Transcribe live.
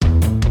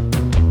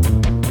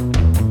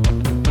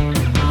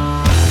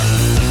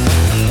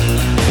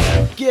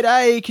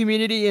G'day,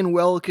 community, and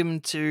welcome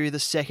to the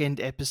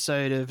second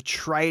episode of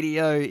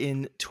Tradio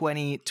in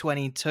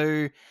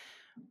 2022.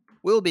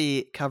 We'll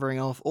be covering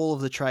off all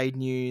of the trade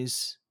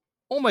news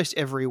almost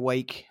every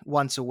week,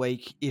 once a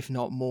week, if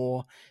not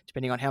more,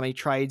 depending on how many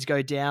trades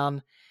go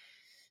down.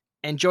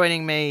 And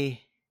joining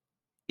me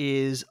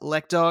is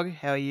Lekdog.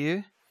 How are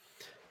you?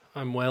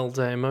 I'm well,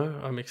 Damo.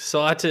 I'm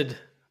excited.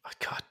 Oh,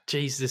 God,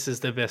 geez, this is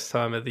the best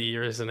time of the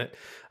year, isn't it?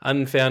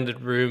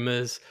 Unfounded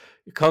rumors,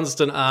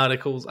 constant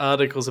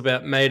articles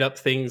about made-up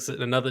things that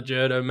another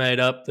Journo made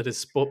up that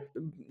has,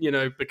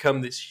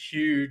 become this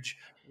huge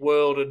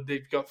world, and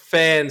they've got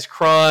fans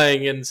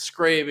crying and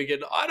screaming,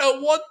 and I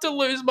don't want to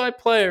lose my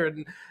player.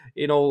 And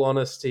in all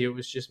honesty, it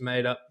was just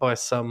made up by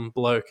some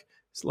bloke.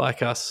 It's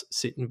like us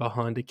sitting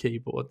behind a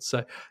keyboard.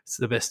 So it's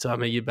the best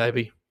time of year,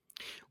 baby.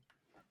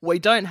 We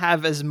don't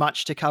have as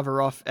much to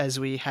cover off as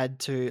we had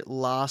to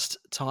last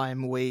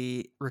time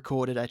we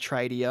recorded a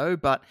Tradio,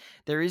 but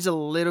there is a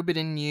little bit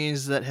of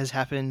news that has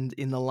happened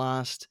in the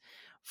last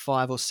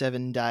 5 or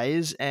 7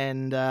 days,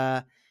 and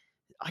I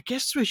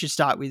guess we should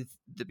start with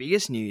the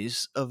biggest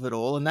news of it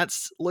all, and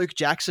that's Luke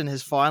Jackson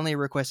has finally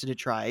requested a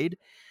trade.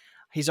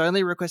 He's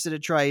only requested a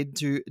trade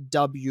to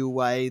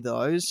WA,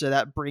 though, so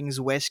that brings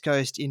West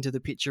Coast into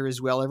the picture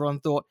as well. Everyone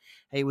thought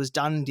he was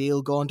done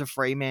deal, gone to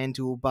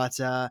Fremantle, but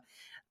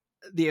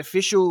the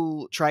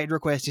official trade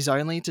request is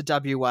only to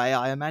WA.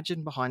 I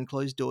imagine behind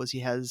closed doors he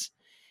has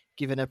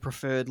given a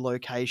preferred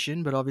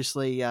location, but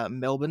obviously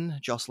Melbourne,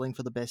 jostling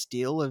for the best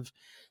deal, have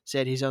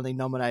said he's only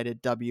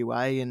nominated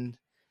WA, and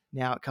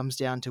now it comes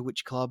down to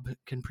which club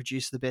can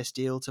produce the best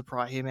deal to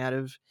pry him out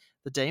of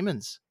the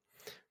Demons.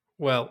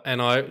 Well,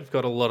 and I've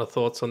got a lot of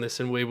thoughts on this,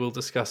 and we will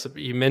discuss it.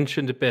 But you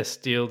mentioned the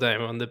best deal,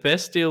 Damon. The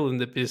best deal in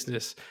the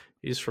business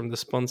is from the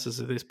sponsors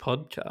of this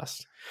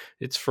podcast.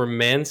 It's from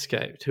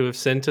Manscaped, who have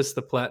sent us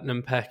the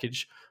Platinum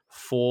Package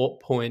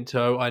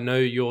 4.0. I know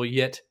you're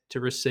yet to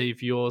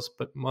receive yours,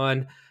 but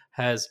mine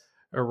has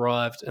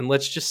arrived. And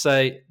let's just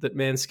say that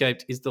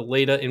Manscaped is the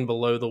leader in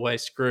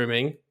below-the-waist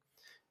grooming.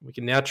 We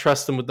can now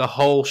trust them with the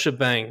whole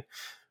shebang.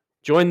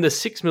 Join the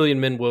 6 million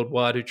men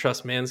worldwide who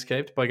trust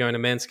Manscaped by going to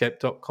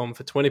manscaped.com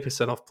for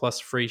 20% off plus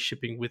free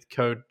shipping with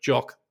code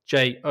JOCK,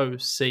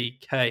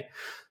 J-O-C-K.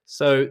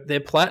 So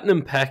their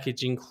Platinum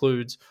Package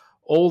includes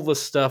all the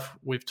stuff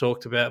we've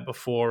talked about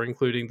before,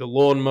 including the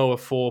Lawnmower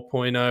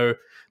 4.0,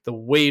 the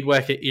Weed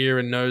Whacker ear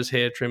and nose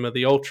hair trimmer,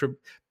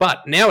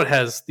 but now it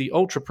has the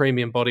Ultra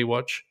Premium Body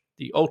Wash,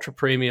 the Ultra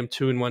Premium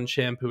 2-in-1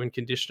 shampoo and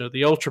conditioner,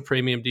 the Ultra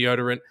Premium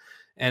deodorant,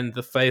 and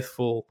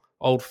the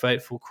Old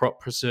Faithful Crop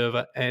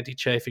Preserver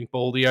Anti-Chafing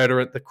Ball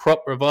Deodorant, the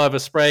Crop Reviver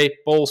Spray,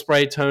 Ball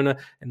Spray Toner,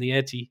 and the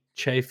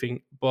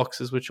Anti-Chafing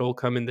Boxes, which all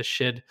come in the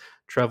Shed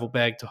travel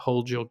bag to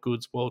hold your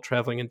goods while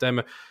traveling. And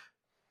Damo,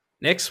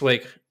 next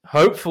week,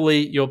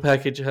 hopefully your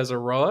package has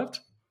arrived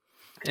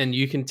and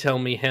you can tell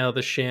me how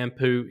the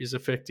shampoo is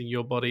affecting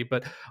your body.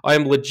 But I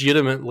am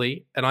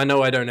legitimately, and I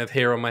know I don't have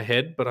hair on my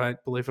head, but I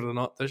believe it or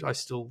not, I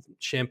still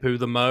shampoo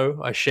the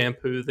mow. I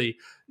shampoo the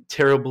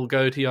terrible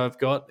goatee I've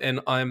got, and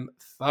I'm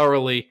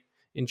thoroughly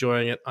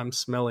enjoying it. I'm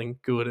smelling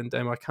good. And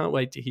Dame, I can't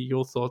wait to hear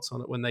your thoughts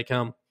on it when they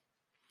come.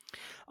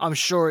 I'm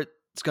sure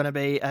it's going to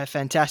be a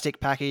fantastic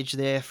package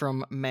there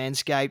from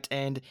Manscaped.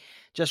 And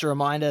just a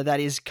reminder, that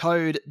is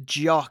code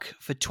JOCK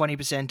for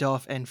 20%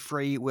 off and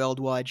free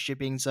worldwide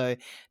shipping. So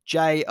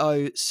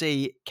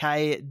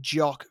J-O-C-K,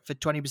 JOCK for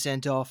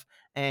 20% off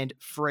and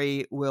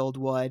free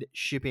worldwide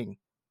shipping.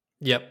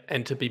 Yep,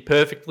 and to be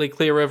perfectly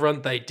clear,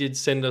 everyone, they did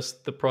send us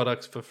the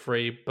products for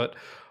free, but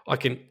I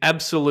can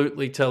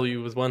absolutely tell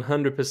you with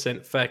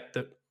 100% fact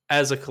that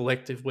as a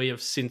collective, we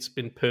have since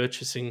been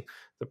purchasing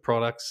the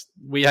products.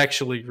 We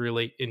actually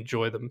really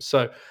enjoy them.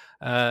 So,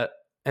 and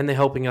they're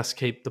helping us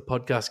keep the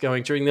podcast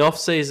going during the off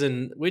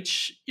season,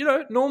 which,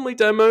 normally,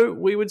 Damo,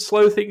 we would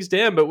slow things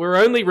down, but we're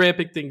only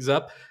ramping things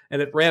up,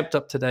 and it ramped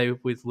up today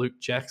with Luke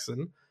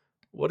Jackson.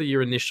 What are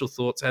your initial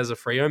thoughts as a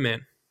Freo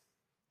man?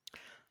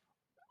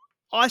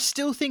 I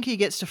still think he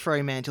gets to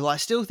Fremantle. I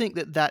still think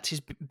that that's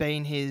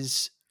been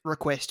his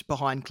request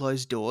behind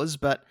closed doors,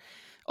 but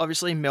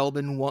obviously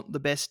Melbourne want the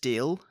best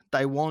deal.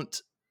 They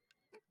want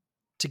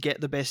to get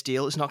the best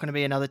deal. It's not going to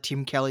be another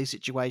Tim Kelly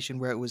situation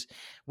where it was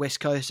West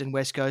Coast and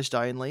West Coast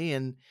only.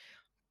 And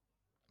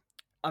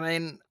I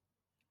mean,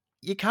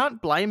 you can't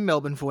blame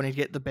Melbourne for wanting to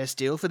get the best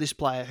deal for this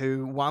player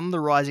who won the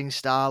Rising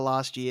Star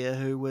last year,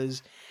 who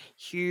was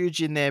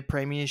huge in their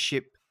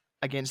premiership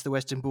against the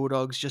Western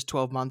Bulldogs just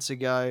 12 months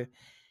ago.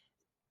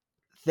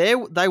 They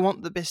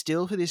want the best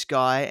deal for this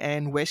guy,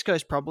 and West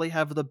Coast probably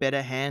have the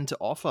better hand to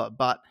offer.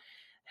 But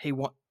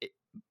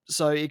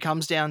so it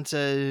comes down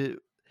to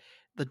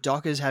the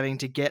Dockers having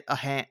to get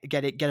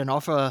an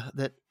offer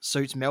that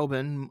suits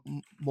Melbourne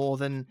more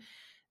than,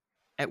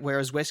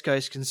 whereas West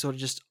Coast can sort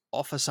of just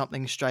offer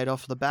something straight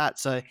off the bat.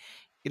 So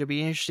it'll be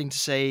interesting to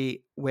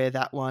see where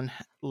that one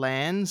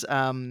lands.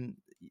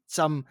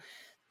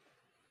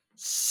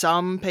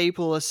 Some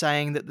people are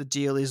saying that the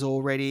deal is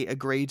already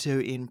agreed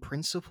to in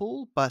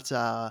principle, but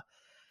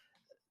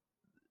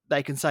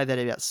they can say that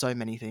about so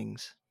many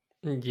things.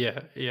 Yeah,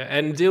 yeah,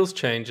 and deals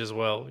change as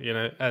well.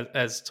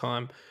 As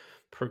time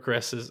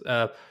progresses.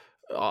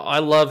 I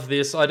love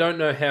this. I don't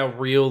know how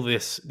real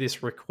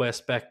this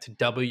request back to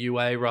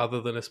WA rather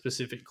than a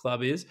specific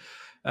club is.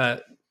 Uh,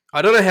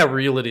 I don't know how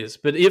real it is,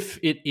 but if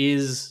it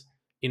is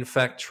in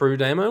fact true,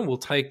 Damo, we'll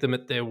take them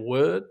at their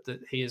word that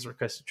he has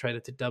requested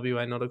traded to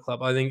WA, not a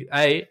club. I think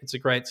it's a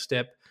great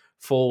step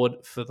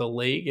forward for the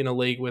league in a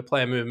league where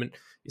player movement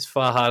is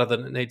far harder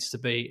than it needs to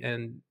be,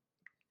 and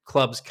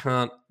clubs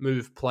can't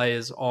move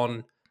players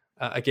on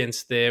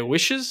against their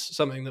wishes,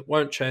 something that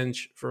won't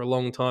change for a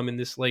long time in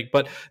this league.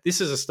 But this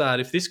is a start.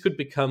 If this could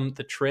become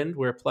the trend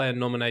where a player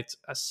nominates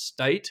a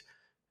state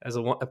as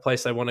a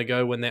place they want to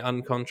go when they're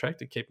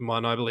uncontracted, keep in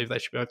mind, I believe they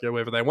should be able to go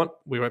wherever they want.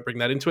 We won't bring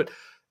that into it.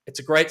 It's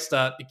a great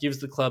start. It gives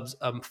the clubs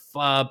a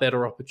far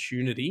better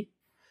opportunity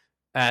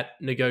at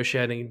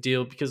negotiating a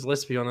deal because,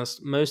 let's be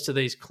honest, most of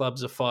these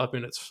clubs are 5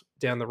 minutes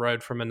down the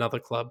road from another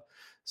club.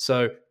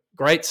 So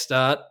great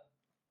start.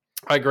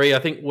 I agree. I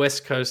think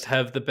West Coast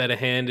have the better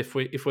hand if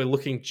we're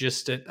looking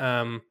just at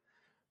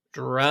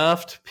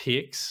draft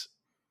picks.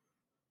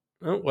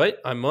 Oh, wait,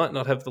 I might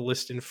not have the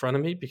list in front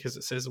of me because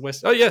it says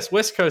West. Oh, yes,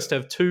 West Coast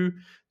have 2,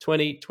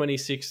 20,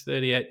 26,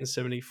 38, and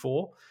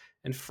 74.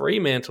 And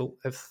Fremantle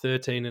have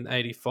 13 and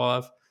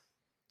 85.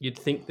 You'd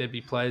think there'd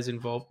be players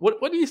involved. What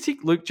do you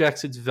think Luke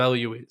Jackson's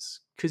value is?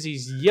 Because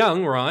he's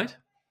young, right?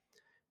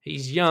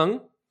 He's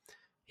young.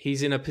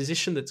 He's in a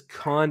position that's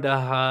kind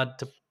of hard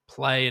to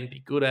play and be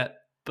good at.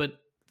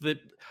 But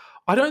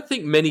I don't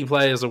think many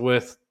players are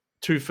worth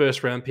 2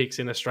 first-round picks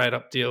in a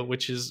straight-up deal,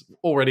 which is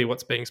already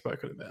what's being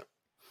spoken about.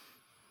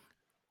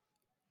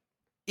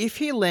 If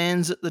he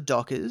lands at the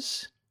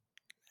Dockers,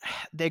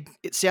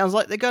 it sounds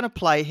like they're going to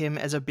play him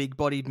as a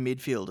big-bodied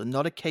midfielder,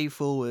 not a key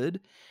forward,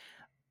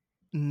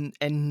 and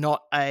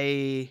not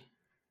a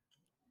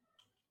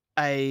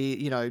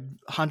 100%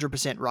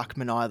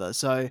 ruckman either.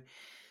 So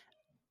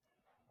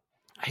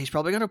he's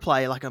probably going to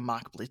play like a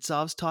Mark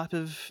Blitzarves type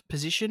of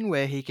position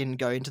where he can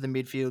go into the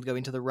midfield, go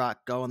into the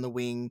ruck, go on the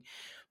wing.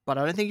 But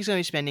I don't think he's going to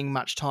be spending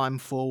much time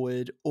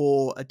forward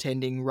or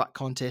attending ruck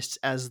contests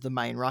as the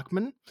main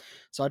ruckman.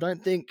 So I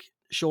don't think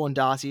Sean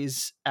Darcy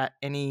is at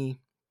any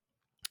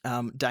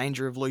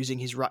danger of losing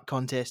his ruck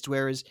contest.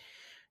 Whereas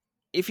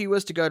if he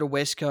was to go to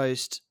West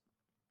Coast,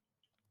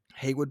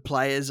 he would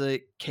play as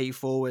a key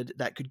forward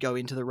that could go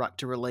into the ruck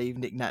to relieve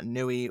Nick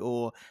Naitanui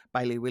or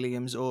Bailey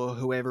Williams or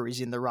whoever is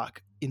in the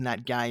ruck in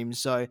that game.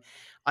 So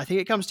I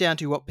think it comes down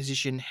to what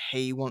position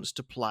he wants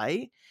to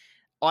play.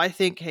 I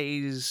think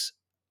he's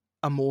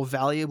a more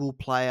valuable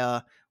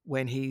player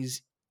when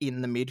he's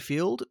in the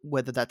midfield,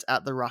 whether that's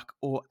at the ruck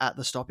or at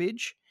the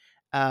stoppage.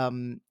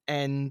 And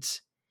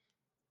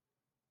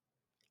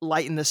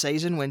late in the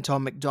season when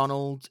Tom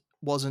McDonald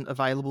wasn't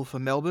available for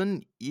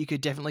Melbourne, you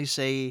could definitely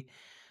see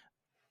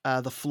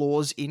the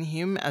flaws in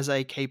him as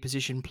a key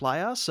position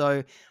player.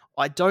 So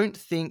I don't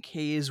think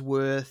he is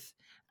worth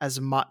as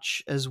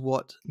much as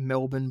what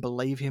Melbourne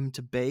believe him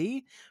to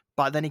be.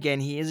 But then again,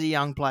 he is a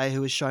young player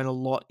who has shown a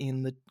lot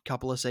in the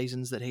couple of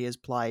seasons that he has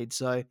played.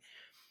 So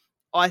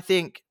I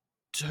think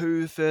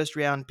 2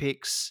 first-round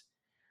picks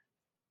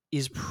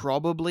is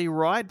probably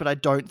right, but I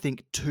don't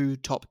think 2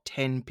 top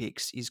 10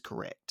 picks is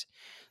correct.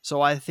 So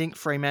I think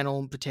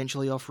Fremantle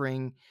potentially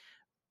offering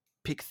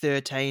pick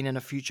 13 and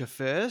a future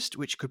first,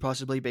 which could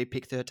possibly be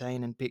pick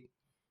 13 and pick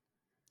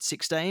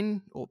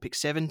 16 or pick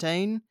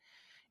 17,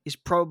 is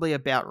probably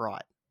about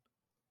right.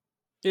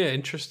 Yeah,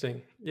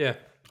 interesting. Yeah,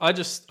 I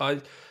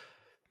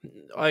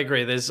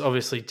agree. There's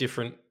obviously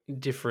different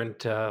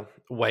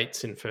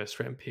weights in first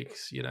round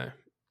picks.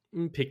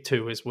 Pick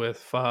 2 is worth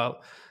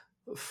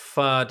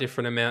far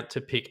different amount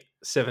to pick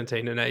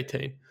 17 and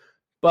 18.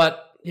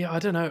 But yeah, I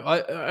don't know.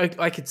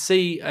 I could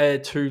see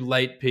 2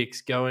 late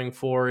picks going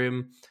for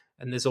him.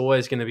 And there's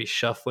always going to be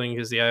shuffling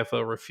because the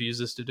AFL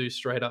refuses to do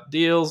straight up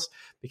deals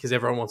because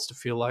everyone wants to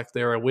feel like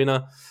they're a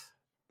winner.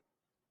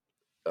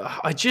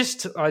 I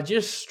just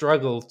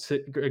struggle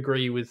to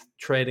agree with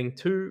trading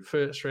 2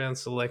 first round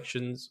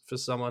selections for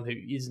someone who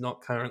is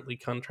not currently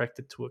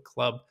contracted to a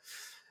club.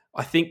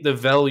 I think the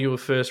value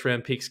of first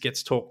round picks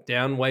gets talked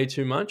down way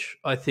too much.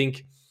 I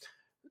think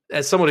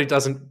as someone who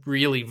doesn't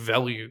really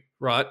value,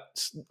 right,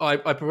 I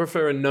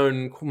prefer a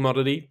known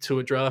commodity to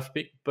a draft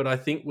pick, but I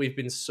think we've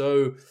been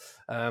so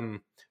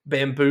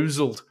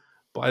bamboozled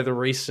by the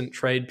recent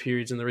trade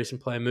periods and the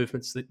recent player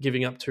movements that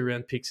giving up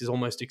 2-round picks is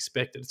almost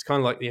expected. It's kind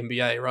of like the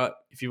NBA, right?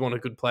 If you want a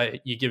good player,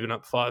 you're giving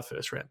up 5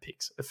 first-round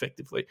picks,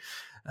 effectively.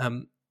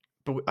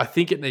 But I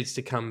think it needs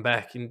to come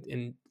back.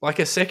 In like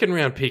a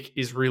second-round pick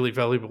is really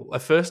valuable. A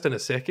first and a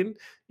second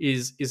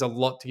is a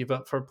lot to give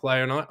up for a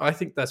player, and I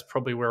think that's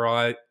probably where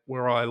I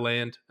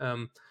land.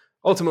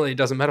 Ultimately, it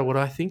doesn't matter what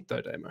I think, though,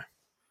 Damo.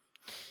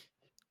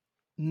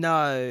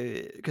 No,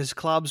 because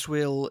clubs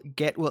will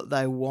get what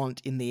they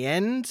want in the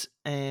end,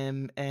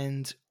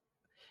 and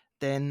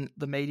then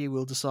the media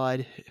will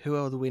decide who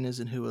are the winners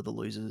and who are the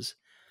losers.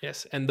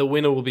 Yes, and the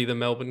winner will be the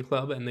Melbourne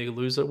club, and the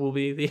loser will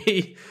be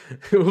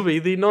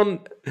the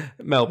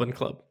non-Melbourne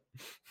club.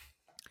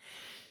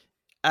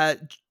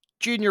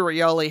 Junior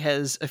Rioli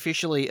has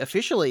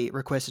officially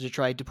requested a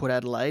trade to Port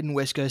Adelaide, and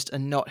West Coast are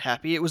not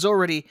happy. It was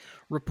already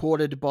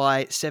reported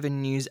by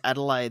 7 News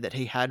Adelaide that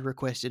he had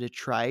requested a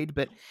trade,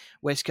 but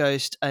West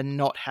Coast are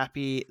not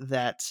happy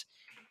that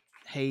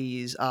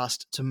he's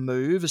asked to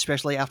move,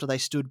 especially after they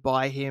stood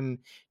by him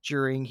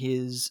during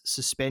his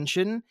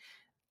suspension.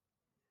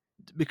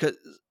 Because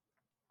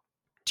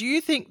do you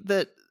think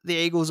that the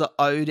Eagles are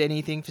owed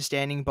anything for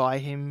standing by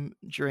him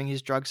during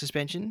his drug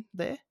suspension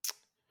there?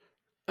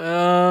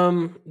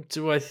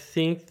 Do I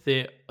think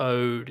they're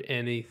owed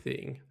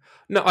anything?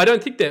 No, I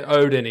don't think they're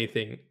owed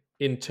anything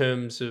in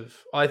terms of.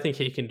 I think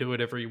he can do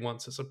whatever he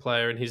wants as a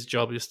player, and his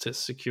job is to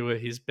secure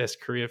his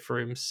best career for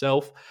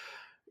himself.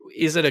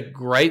 Is it a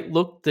great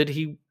look that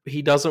he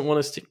doesn't want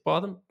to stick by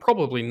them?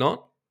 Probably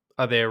not.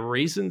 Are there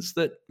reasons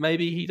that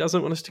maybe he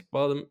doesn't want to stick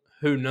by them?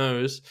 Who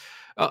knows?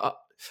 I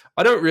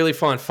don't really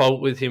find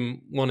fault with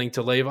him wanting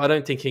to leave. I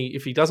don't think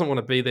if he doesn't want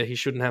to be there, he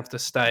shouldn't have to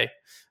stay.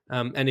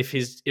 And if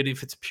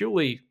it's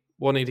purely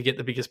wanting to get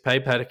the biggest pay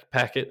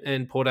packet,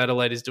 and Port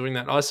Adelaide is doing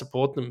that, I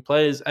support them.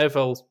 Players,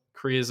 AFL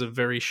careers are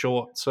very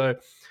short, so if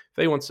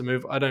he wants to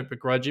move, I don't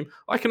begrudge him.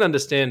 I can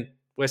understand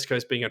West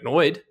Coast being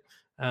annoyed,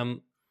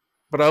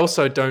 but I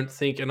also don't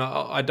think, and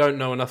I don't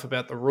know enough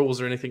about the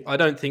rules or anything, I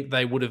don't think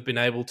they would have been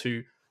able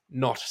to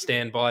not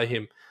stand by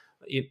him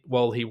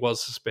while he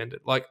was suspended.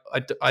 Like,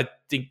 I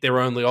think their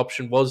only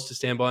option was to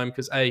stand by him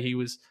because A, he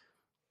was,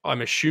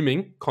 I'm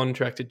assuming,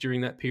 contracted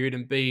during that period,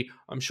 and B,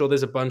 I'm sure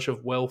there's a bunch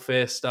of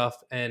welfare stuff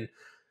and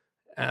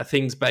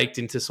things baked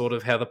into sort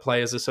of how the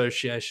Players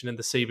Association and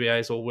the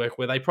CBAs all work,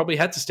 where they probably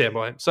had to stand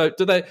by him. So,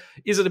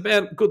 is it a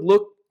bad good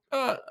look?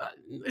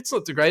 It's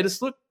not the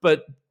greatest look,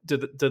 but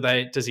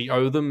does he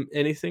owe them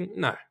anything?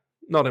 No,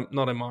 not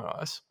in my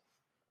eyes.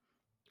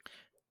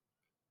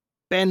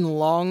 Ben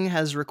Long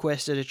has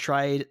requested a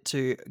trade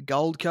to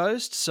Gold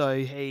Coast, so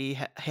he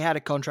had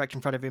a contract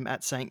in front of him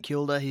at St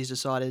Kilda. He's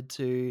decided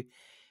to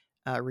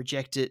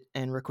reject it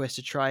and request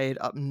a trade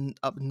up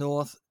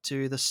north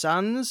to the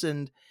Suns,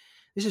 and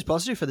this is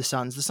positive for the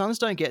Suns. The Suns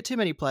don't get too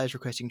many players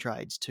requesting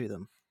trades to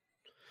them.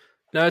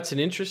 No, it's an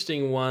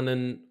interesting one,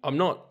 and I'm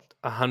not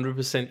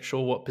 100%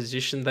 sure what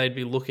position they'd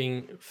be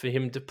looking for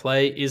him to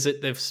play. Is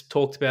it they've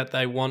talked about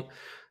they want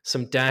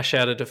some dash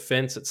out of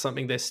defence? It's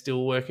something they're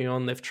still working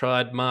on. They've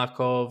tried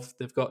Markov,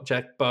 they've got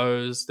Jack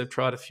Bowes, they've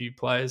tried a few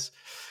players.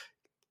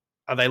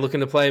 Are they looking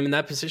to play him in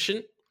that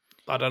position?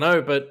 I don't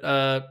know,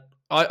 but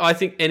I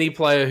think any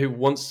player who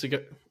wants to go,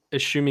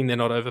 assuming they're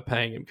not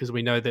overpaying him, because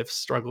we know they've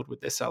struggled with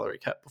their salary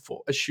cap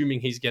before,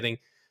 assuming he's getting,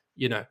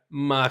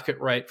 market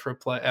rate for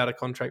a out of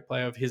contract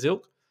player of his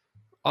ilk.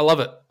 I love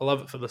it. I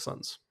love it for the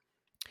Suns.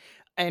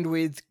 And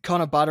with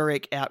Connor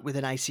Budarick out with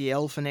an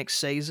ACL for next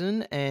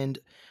season, and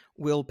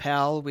Will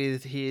Powell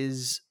with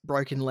his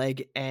broken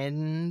leg,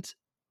 and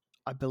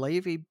I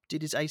believe he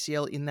did his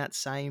ACL in that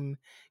same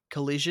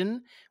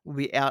collision, will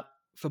be out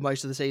for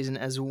most of the season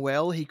as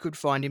well. He could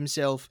find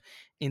himself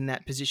in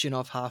that position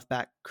of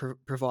halfback,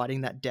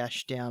 providing that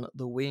dash down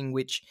the wing,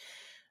 which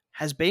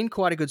has been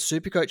quite a good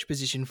Supercoach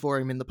position for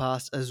him in the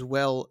past as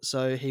well.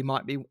 So he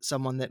might be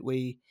someone that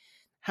we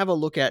have a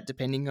look at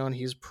depending on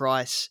his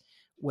price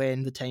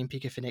when the team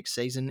picker for next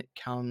season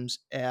comes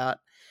out.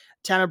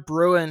 Tanner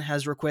Bruin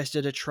has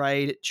requested a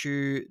trade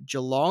to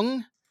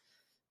Geelong.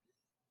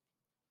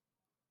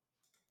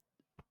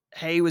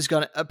 He was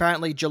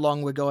apparently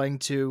Geelong were going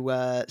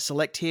to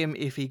select him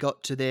if he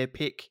got to their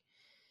pick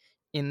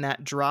in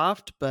that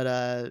draft, but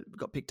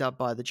got picked up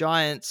by the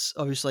Giants.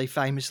 Obviously,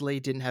 famously,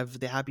 didn't have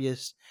the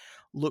happiest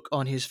look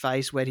on his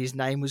face when his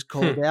name was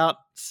called out.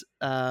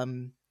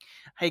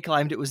 He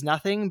claimed it was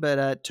nothing,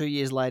 but 2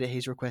 years later,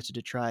 he's requested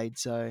a trade.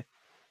 So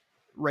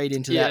read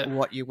into that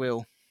what you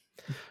will.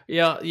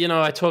 Yeah,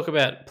 I talk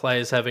about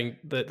players having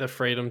the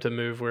freedom to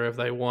move wherever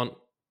they want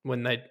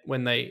when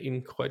they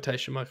in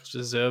quotation marks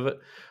deserve it.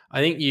 I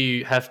think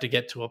you have to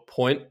get to a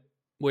point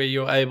where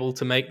you're able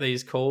to make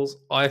these calls.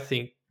 I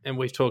think, and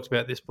we've talked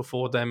about this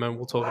before, Damo, and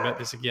we'll talk about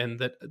this again,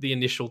 that the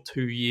initial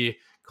 2-year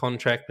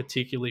contract,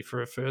 particularly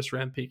for a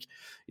first-round pick,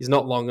 is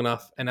not long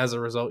enough, and as a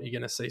result, you're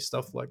going to see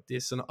stuff like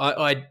this. And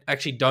I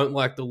actually don't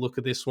like the look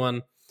of this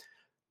one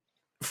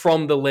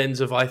from the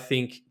lens of, I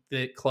think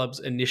that clubs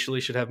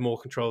initially should have more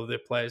control of their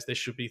players. There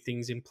should be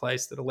things in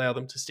place that allow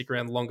them to stick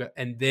around longer,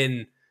 and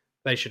then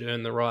they should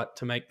earn the right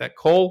to make that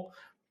call.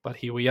 But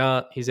here we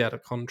are. He's out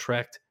of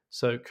contract,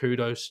 so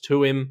kudos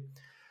to him.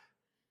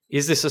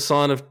 Is this a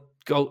sign of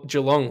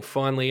Geelong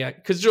finally?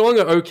 Because Geelong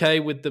are okay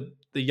with the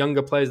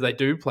younger players they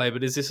do play,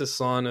 but is this a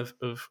sign of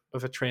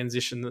a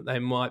transition that they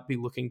might be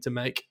looking to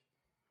make?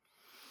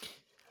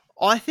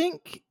 I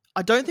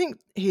don't think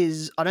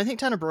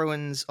Tanner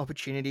Bruin's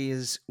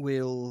opportunities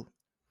will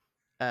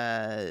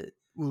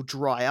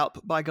dry up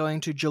by going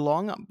to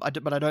Geelong,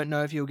 but I don't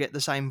know if he'll get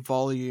the same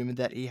volume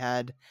that he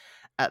had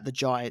at the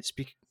Giants,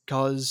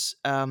 because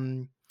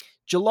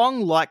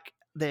Geelong, like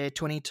their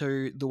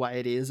 22 the way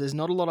it is, there's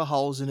not a lot of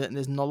holes in it, and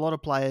there's not a lot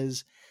of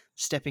players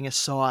stepping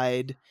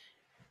aside,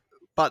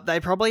 but they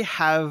probably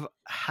have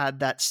had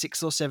that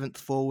 6th or 7th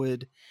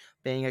forward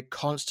being a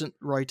constant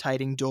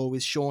rotating door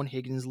with Sean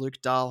Higgins,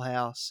 Luke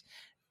Dahlhaus,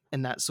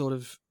 and that sort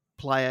of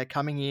player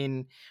coming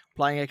in,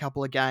 playing a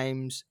couple of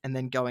games, and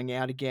then going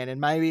out again.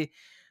 And maybe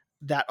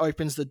that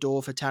opens the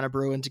door for Tanner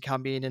Bruin to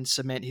come in and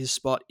cement his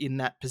spot in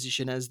that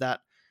position as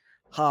that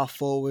half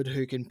forward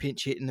who can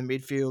pinch hit in the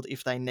midfield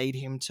if they need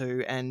him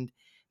to. And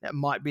that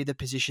might be the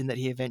position that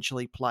he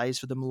eventually plays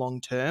for them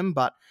long term.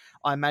 But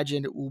I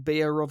imagine it will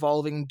be a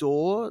revolving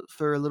door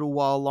for a little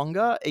while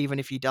longer, even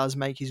if he does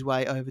make his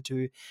way over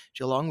to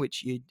Geelong,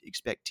 which you'd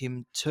expect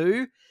him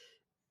to.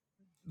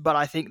 But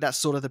I think that's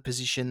sort of the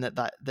position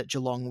that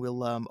Geelong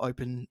will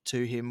open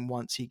to him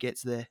once he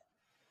gets there.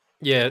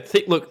 Yeah,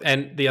 look,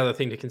 and the other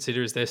thing to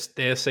consider is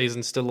their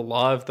season's still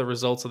alive. The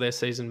results of their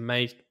season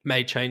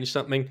may change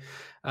something.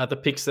 The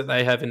picks that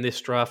they have in this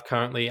draft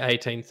currently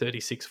 18,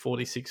 36,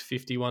 46,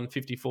 51,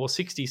 54,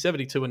 60,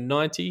 72 and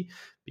 90,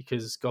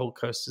 because Gold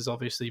Coast has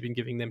obviously been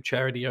giving them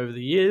charity over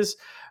the years.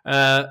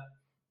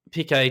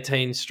 Pick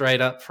 18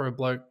 straight up for a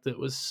bloke that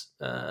was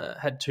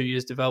had 2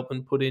 years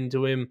development put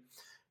into him.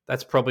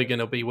 That's probably going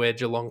to be where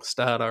Geelong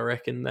start, I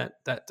reckon,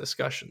 that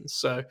discussion.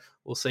 So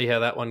we'll see how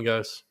that one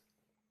goes.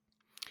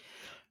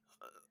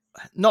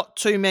 Not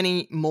too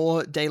many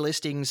more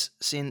delistings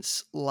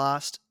since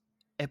last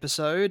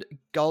episode.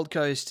 Gold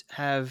Coast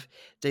have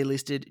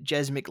delisted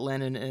Jez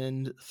McLennan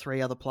and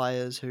 3 other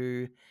players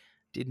who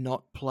did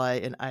not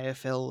play an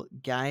AFL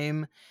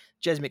game.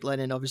 Jez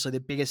McLennan, obviously the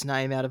biggest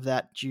name out of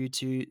that due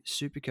to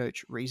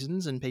Supercoach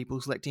reasons and people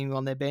selecting him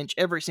on their bench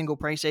every single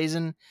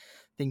preseason,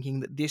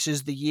 thinking that this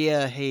is the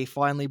year he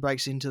finally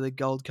breaks into the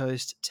Gold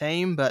Coast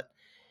team, but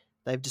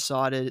they've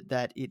decided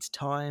that it's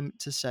time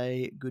to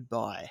say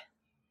goodbye.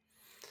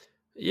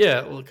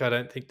 Yeah, look, I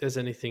don't think there's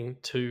anything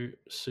too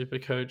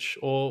Supercoach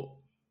or,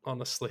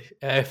 honestly,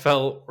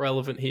 AFL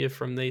relevant here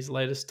from these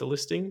latest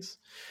delistings.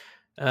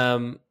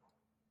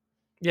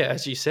 Yeah,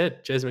 as you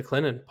said, Jez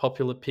McLennan,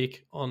 popular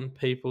pick on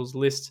people's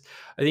lists.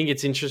 I think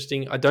it's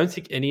interesting. I don't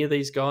think any of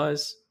these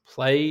guys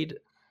played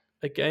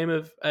a game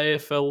of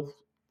AFL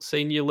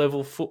senior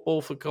level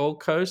football for Gold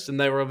Coast, and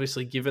they were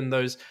obviously given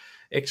those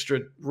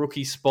extra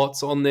rookie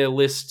spots on their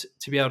list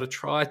to be able to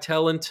try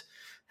talent.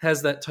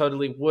 Has that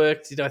totally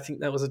worked? Did I think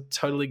that was a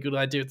totally good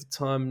idea at the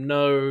time?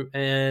 No,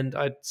 and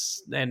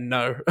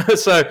no.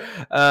 So,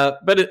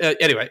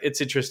 anyway, it's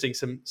interesting.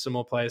 Some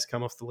more players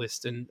come off the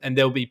list, and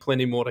there'll be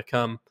plenty more to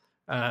come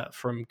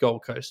from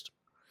Gold Coast.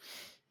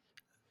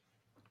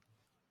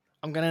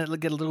 I'm going to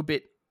get a little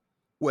bit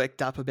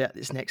worked up about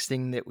this next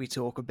thing that we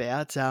talk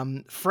about.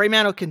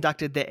 Fremantle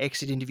conducted their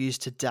exit interviews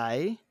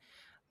today,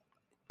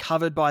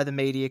 covered by the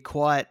media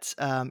quite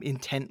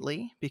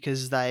intently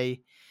because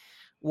they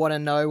want to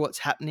know what's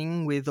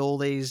happening with all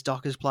these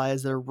Dockers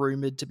players that are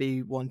rumoured to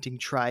be wanting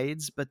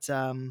trades. But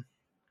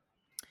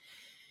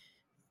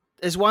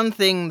there's one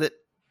thing that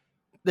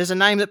there's a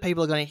name that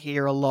people are going to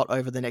hear a lot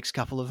over the next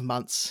couple of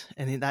months,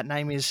 and that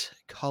name is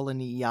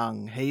Colin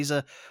Young. He's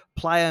a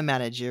player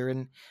manager,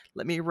 and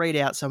let me read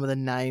out some of the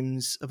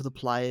names of the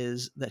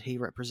players that he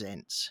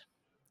represents.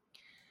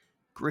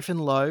 Griffin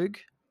Logue,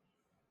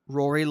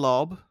 Rory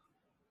Lobb,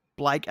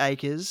 Blake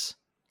Acres,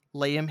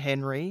 Liam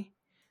Henry,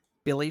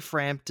 Billy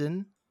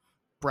Frampton,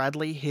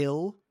 Bradley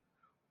Hill,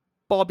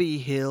 Bobby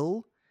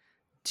Hill,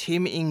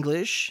 Tim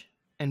English,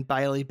 and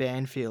Bailey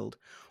Banfield.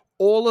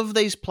 All of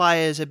these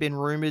players have been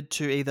rumoured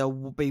to either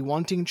be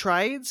wanting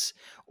trades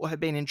or have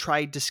been in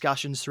trade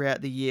discussions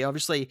throughout the year.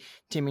 Obviously,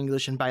 Tim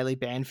English and Bailey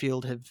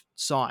Banfield have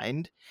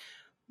signed,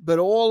 but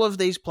all of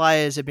these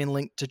players have been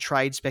linked to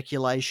trade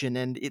speculation,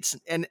 and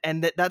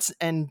that's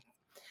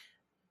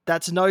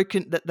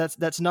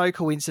no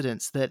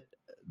coincidence that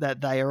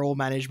they are all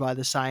managed by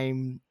the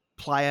same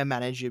player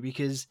manager,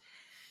 because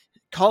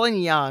Colin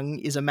Young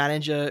is a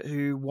manager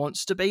who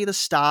wants to be the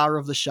star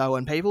of the show,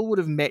 and people would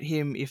have met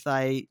him if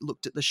they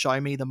looked at the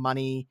Show Me the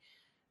Money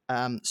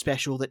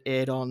special that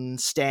aired on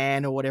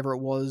Stan or whatever it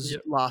was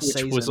last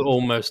season. Which was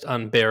almost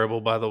unbearable,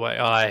 by the way.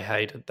 I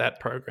hated that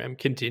program.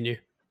 Continue.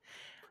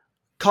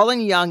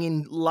 Colin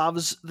Young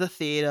loves the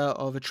theatre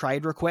of a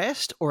trade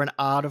request or an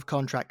art of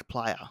contract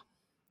player.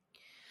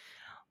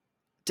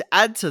 To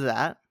add to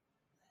that,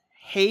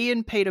 he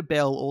and Peter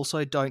Bell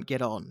also don't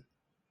get on.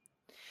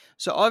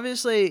 So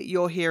obviously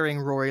you're hearing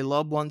Rory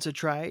Lobb wants a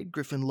trade,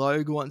 Griffin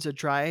Logue wants a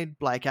trade,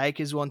 Blake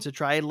Acres wants a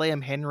trade,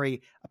 Liam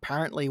Henry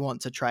apparently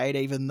wants a trade,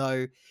 even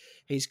though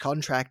he's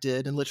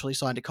contracted and literally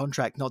signed a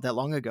contract not that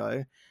long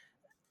ago.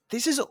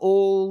 This is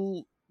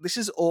all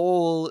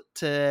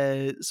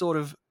to sort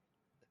of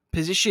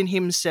position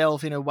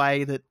himself in a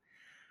way that,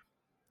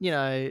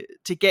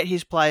 to get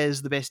his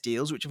players the best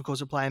deals, which of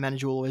course a player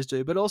manager will always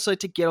do, but also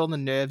to get on the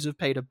nerves of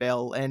Peter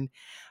Bell. And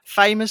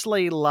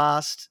famously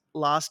last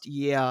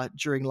year,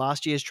 during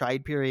last year's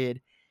trade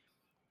period,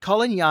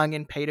 Colin Young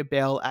and Peter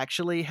Bell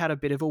actually had a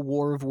bit of a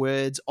war of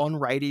words on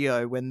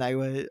radio when they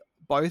were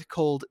both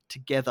called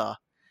together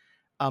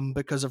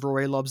because of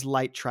Rory Lobb's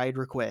late trade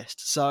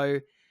request. So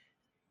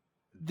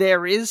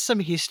there is some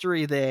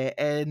history there,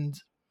 and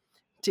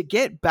to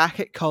get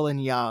back at Colin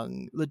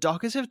Young, the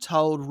Dockers have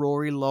told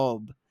Rory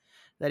Lobb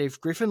that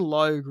if Griffin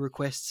Logue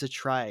requests a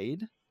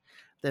trade,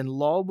 then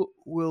Lobb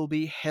will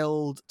be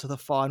held to the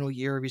final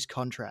year of his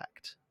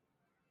contract.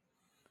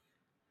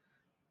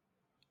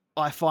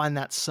 I find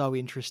that so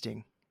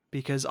interesting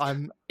because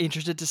I'm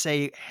interested to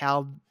see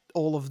how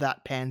all of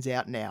that pans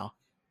out now.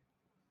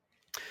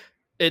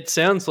 It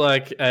sounds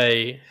like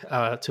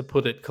to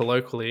put it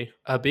colloquially,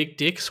 a big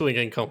dick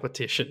swinging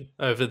competition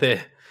over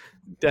there,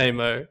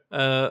 Damo.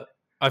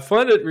 I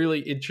find it really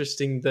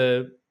interesting.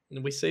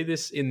 We see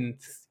this in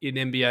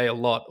NBA a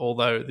lot,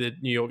 although the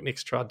New York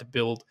Knicks tried to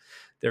build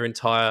their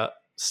entire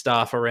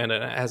staff around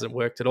it and it hasn't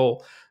worked at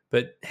all.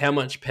 But how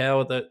much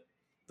power that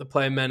the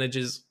player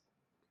managers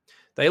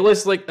they at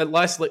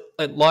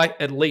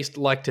least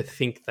like to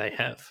think they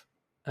have.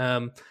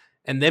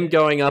 And them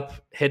going up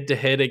head to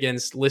head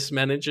against list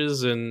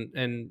managers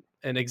and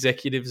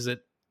executives at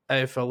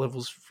AFL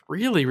levels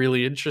really,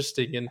 really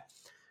interesting. And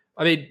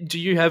I mean, do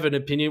you have an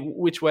opinion?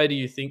 Which way do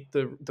you think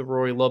the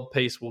Rory Lobb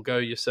piece will go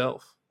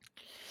yourself?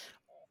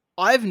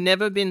 I've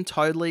never been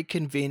totally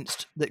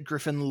convinced that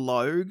Griffin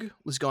Logue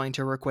was going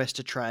to request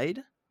a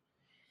trade.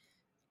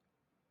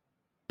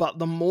 But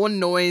the more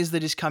noise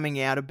that is coming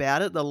out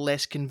about it, the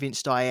less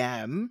convinced I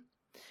am.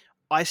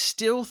 I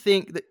still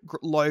think that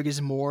Logue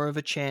is more of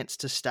a chance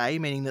to stay,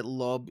 meaning that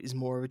Lobb is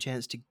more of a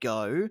chance to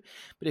go.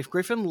 But if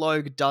Griffin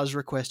Logue does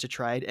request a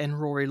trade and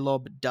Rory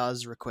Lobb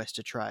does request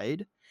a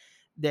trade,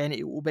 then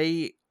it will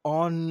be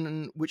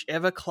on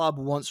whichever club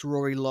wants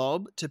Rory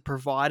Lobb to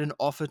provide an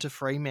offer to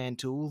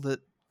Fremantle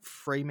that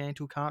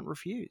Fremantle can't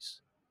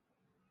refuse.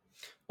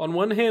 On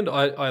one hand,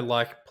 I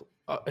like.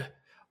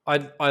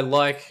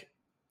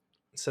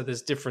 So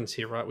there's difference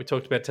here, right? We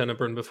talked about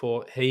Tenebrin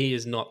before. He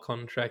is not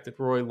contracted.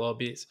 Rory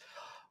Lobb is.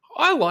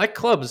 I like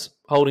clubs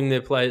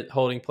holding players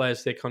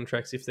to their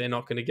contracts if they're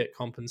not going to get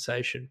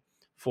compensation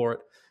for it.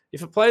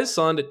 If a player's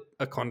signed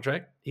a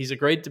contract, he's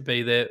agreed to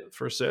be there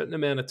for a certain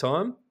amount of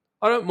time.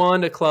 I don't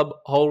mind a club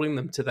holding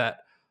them to that.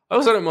 I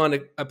also don't mind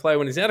a player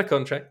when he's out of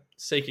contract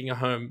seeking a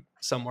home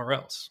somewhere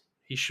else.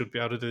 He should be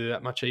able to do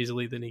that much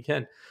easily than he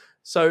can.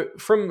 So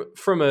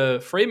from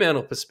a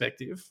Fremantle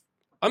perspective,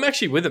 I'm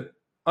actually with him.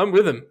 I'm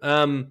with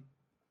him.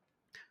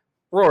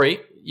 Rory,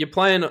 you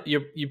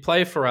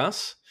play for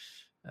us.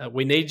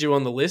 We need you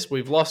on the list.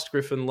 We've lost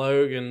Griffin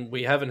Logue and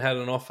we haven't had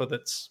an offer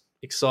that's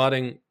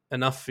exciting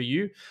enough for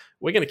you.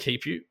 We're going to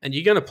keep you and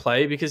you're going to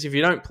play because if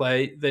you don't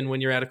play, then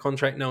when you're out of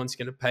contract, no one's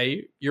going to pay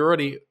you. You're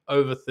already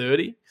over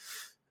 30.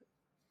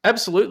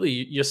 Absolutely,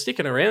 you're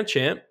sticking around,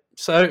 champ.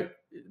 So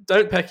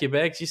don't pack your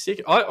bags. You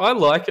stick. I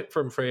like it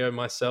from Freo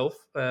myself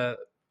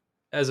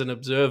as an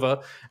observer,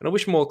 and I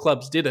wish more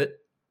clubs did it.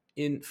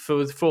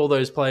 For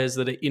those players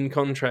that are in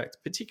contract,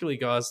 particularly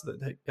guys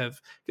that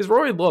have, because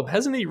Rory Lobb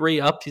hasn't he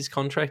re-upped his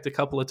contract a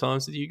couple of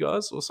times with you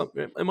guys or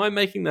something? Am I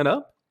making that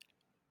up?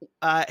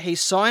 He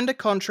signed a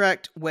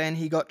contract when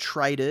he got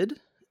traded.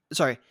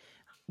 Sorry,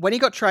 when he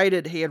got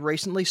traded, he had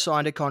recently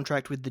signed a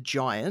contract with the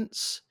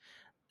Giants.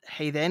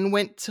 He then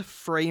went to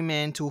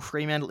Fremantle.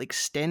 Fremantle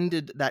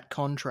extended that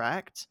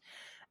contract.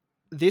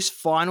 This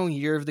final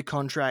year of the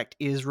contract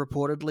is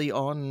reportedly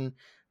on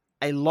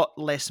a lot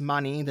less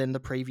money than the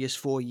previous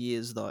 4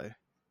 years, though.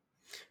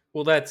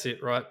 Well, that's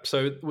it, right?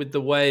 So with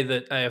the way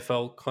that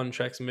AFL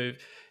contracts move,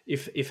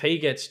 if he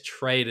gets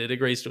traded,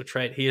 agrees to a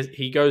trade,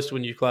 he goes to a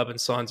new club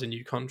and signs a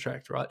new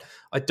contract, right?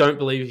 I don't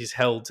believe he's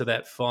held to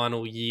that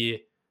final year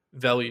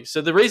value. So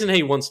the reason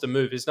he wants to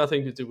move is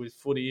nothing to do with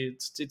footy.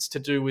 It's to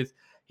do with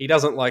he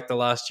doesn't like the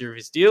last year of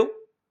his deal.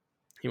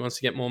 He wants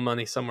to get more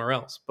money somewhere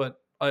else. But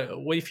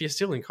if you're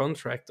still in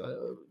contract,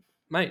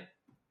 mate,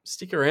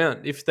 stick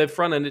around. If they've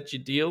front-ended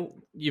your deal,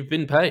 you've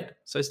been paid.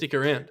 So stick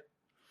around.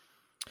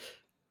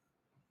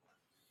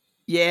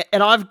 Yeah,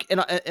 and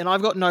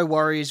I've got no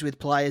worries with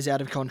players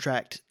out of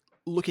contract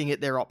looking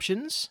at their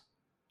options.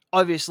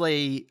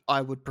 Obviously,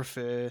 I would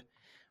prefer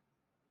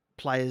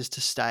players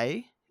to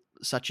stay,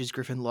 such as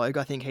Griffin Logue.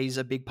 I think he's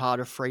a big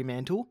part of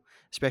Fremantle,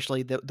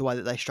 especially the way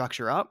that they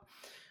structure up.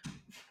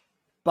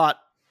 But,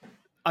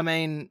 I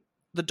mean,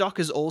 the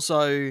Dockers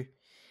also,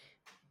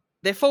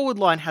 their forward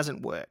line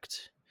hasn't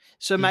worked.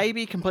 So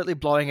maybe completely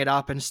blowing it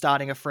up and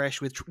starting afresh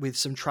with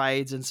some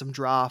trades and some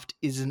draft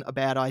isn't a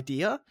bad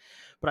idea.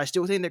 But I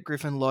still think that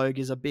Griffin Logue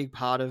is a big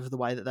part of the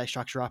way that they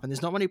structure up. And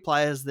there's not many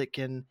players that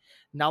can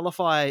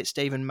nullify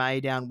Stephen May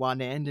down one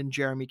end and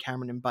Jeremy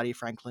Cameron and Buddy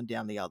Franklin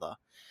down the other.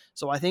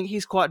 So I think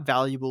he's quite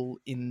valuable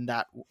in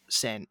that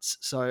sense.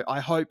 So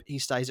I hope he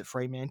stays at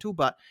Fremantle,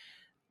 but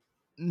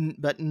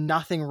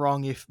nothing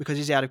wrong because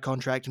he's out of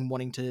contract and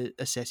wanting to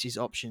assess his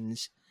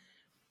options.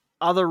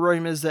 Other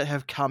rumours that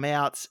have come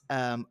out,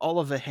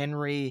 Oliver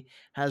Henry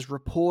has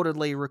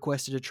reportedly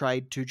requested a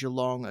trade to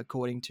Geelong,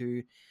 according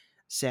to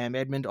Sam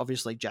Edmund.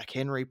 Obviously, Jack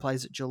Henry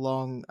plays at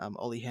Geelong.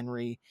 Ollie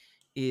Henry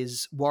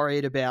is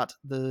worried about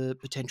the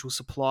potential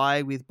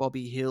supply with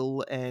Bobby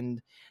Hill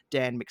and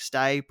Dan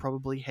McStay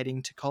probably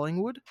heading to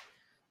Collingwood.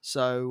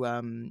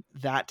 So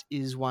that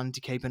is one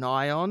to keep an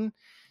eye on.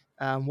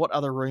 What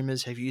other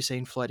rumours have you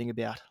seen floating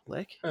about,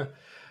 Lek?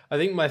 I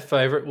think my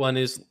favourite one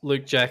is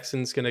Luke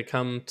Jackson's going to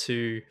come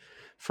to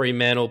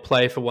Fremantle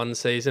play for one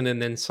season and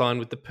then sign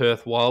with the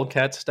Perth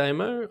Wildcats,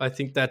 Damo. I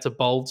think that's a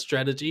bold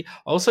strategy.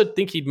 I also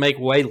think he'd make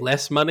way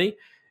less money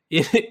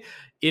in,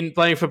 in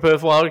playing for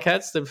Perth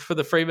Wildcats than for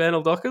the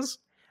Fremantle Dockers.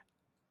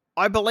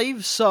 I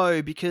believe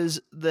so,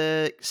 because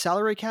the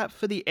salary cap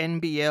for the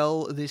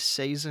NBL this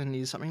season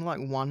is something like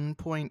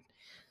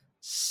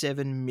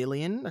 1.7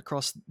 million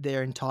across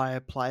their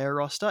entire player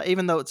roster.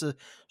 Even though it's a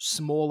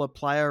smaller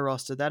player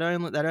roster, that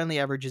only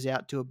averages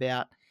out to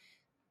about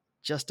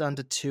just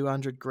under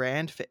 200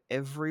 grand for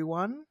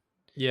everyone.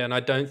 Yeah, and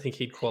I don't think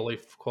he'd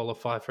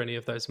qualify for any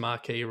of those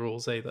marquee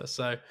rules either.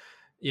 So,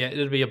 yeah,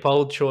 it'd be a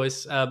bold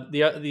choice.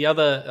 The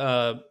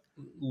other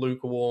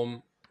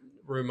lukewarm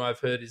rumor I've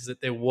heard is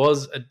that there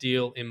was a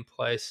deal in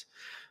place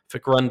for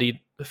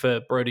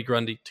Brodie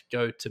Grundy to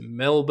go to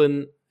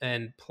Melbourne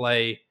and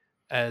play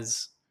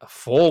as a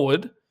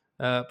forward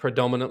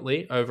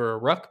predominantly over a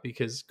ruck,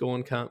 because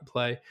Gawn can't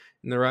play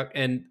in the ruck.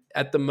 And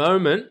at the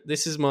moment,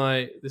 this is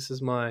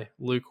my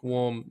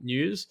lukewarm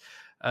news.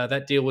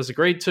 That deal was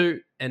agreed to,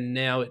 and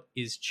now it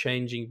is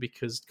changing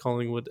because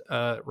Collingwood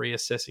are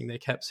reassessing their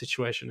cap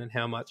situation and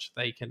how much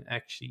they can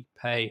actually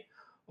pay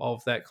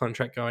of that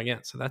contract going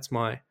out. So that's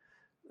my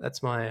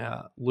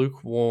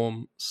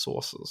lukewarm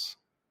sources.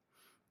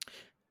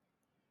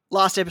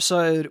 Last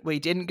episode, we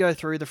didn't go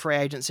through the free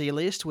agency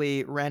list.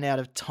 We ran out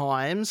of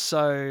time.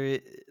 So,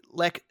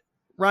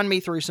 run me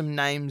through some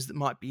names that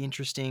might be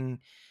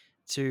interesting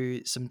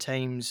to some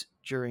teams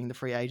during the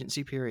free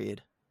agency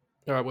period.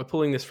 All right, we're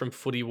pulling this from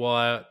Footy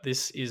Wire.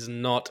 This is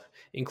not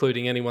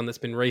including anyone that's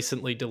been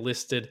recently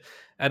delisted.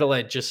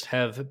 Adelaide just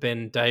have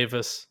Ben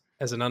Davis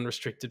as an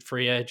unrestricted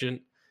free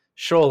agent.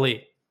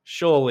 Surely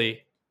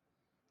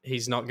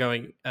he's not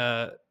going...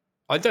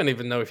 I don't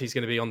even know if he's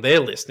going to be on their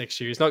list next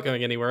year. He's not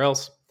going anywhere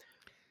else.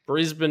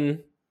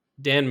 Brisbane,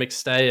 Dan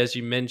McStay, as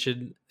you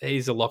mentioned,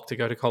 he's a lock to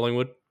go to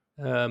Collingwood.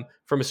 From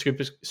a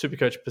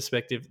Supercoach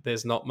perspective,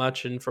 there's not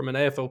much. And from an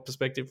AFL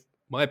perspective,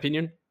 my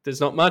opinion, there's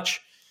not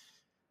much.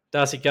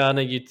 Darcy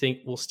Gardner, you'd think,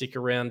 will stick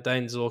around.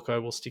 Dane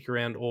Zorko will stick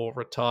around or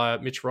retire.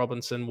 Mitch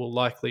Robinson will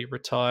likely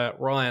retire.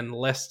 Ryan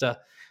Lester,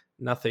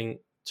 nothing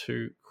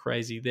too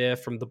crazy there.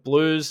 From the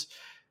Blues,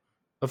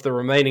 of the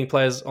remaining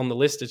players on the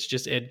list, it's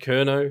just Ed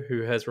Curnow,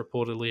 who has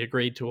reportedly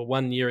agreed to a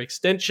 1-year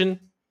extension.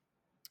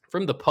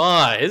 From the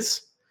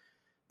Pies,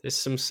 there's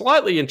some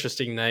slightly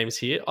interesting names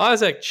here.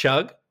 Isaac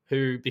Chugg,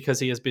 who, because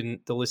he has been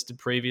delisted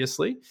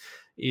previously,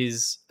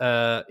 is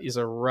a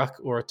ruck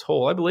or a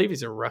tall. I believe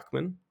he's a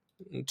ruckman,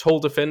 tall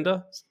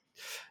defender.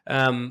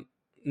 No,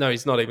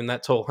 he's not even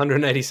that tall.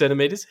 180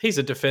 centimeters. He's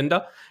a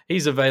defender.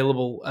 He's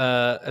available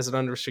as an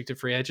unrestricted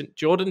free agent.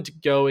 Jordan De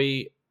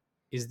Goey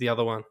is the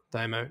other one,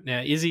 Damo.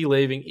 Now, is he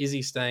leaving? Is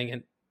he staying?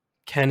 And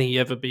can he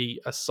ever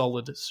be a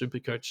solid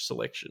Supercoach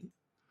selection?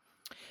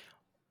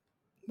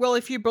 Well,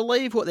 if you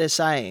believe what they're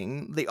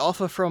saying, the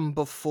offer from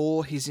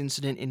before his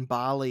incident in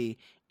Bali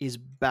is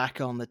back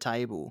on the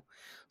table.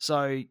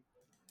 So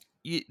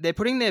they're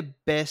putting their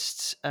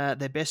best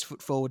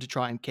foot forward to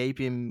try and keep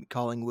him,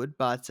 Collingwood.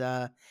 But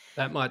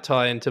that might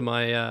tie into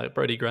my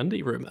Brodie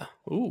Grundy rumor.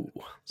 Ooh,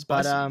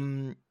 spicy.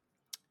 But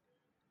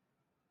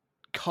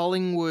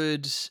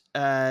Collingwood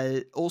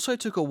also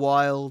took a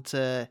while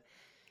to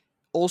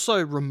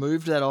also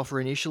remove that offer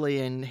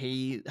initially, and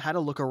he had a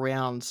look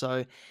around.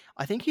 So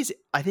I think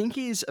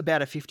he's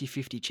about a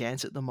 50-50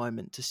 chance at the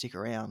moment to stick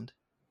around.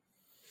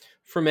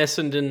 From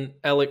Essendon,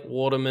 Alec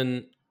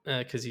Waterman,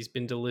 because he's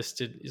been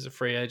delisted, is a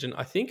free agent.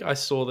 I think I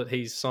saw that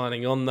he's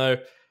signing on, though.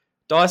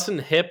 Dyson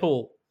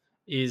Heppel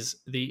is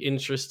the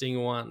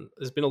interesting one.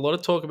 There's been a lot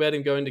of talk about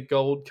him going to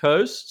Gold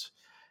Coast.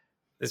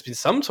 There's been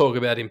some talk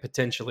about him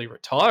potentially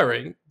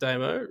retiring,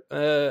 Damo,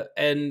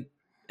 and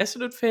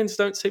Essendon fans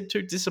don't seem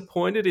too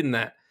disappointed in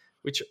that,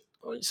 which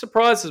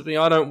surprises me.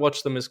 I don't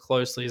watch them as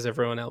closely as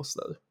everyone else,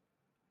 though.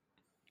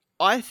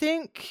 I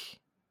think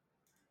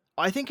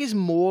he's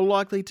more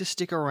likely to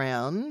stick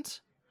around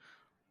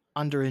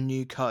under a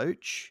new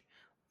coach,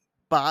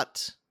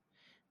 but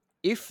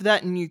if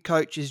that new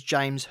coach is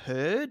James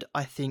Hird,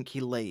 I think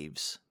he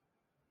leaves.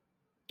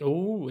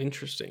 Oh,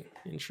 interesting.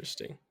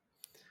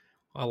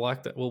 I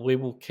like that. Well, we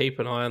will keep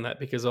an eye on that,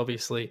 because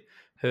obviously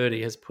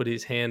Hirdy has put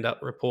his hand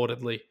up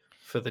reportedly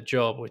for the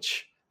job,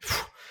 which,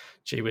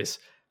 gee whiz.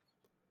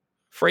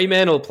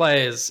 Fremantle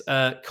players,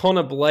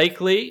 Connor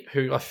Blakely,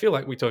 who I feel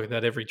like we talk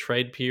about every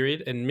trade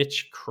period, and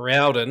Mitch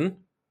Crowden.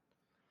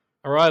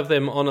 Are either of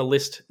them on a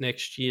list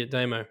next year,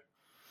 Damo?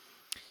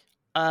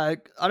 I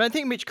don't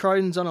think Mitch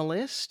Crowden's on a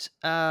list.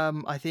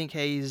 I think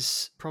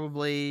he's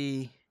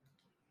probably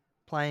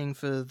playing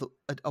for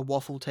a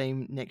waffle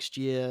team next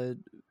year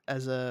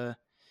as a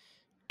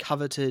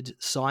coveted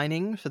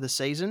signing for the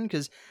season,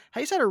 because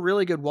he's had a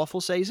really good waffle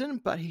season,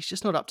 but he's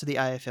just not up to the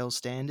AFL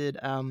standard.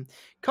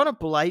 Connor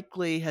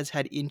Blakely has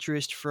had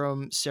interest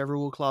from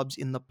several clubs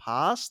in the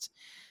past.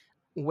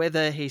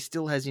 Whether he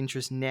still has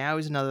interest now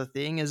is another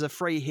thing. As a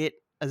free hit,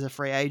 as a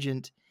free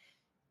agent,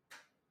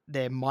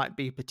 there might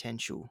be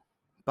potential,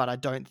 but I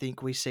don't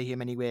think we see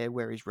him anywhere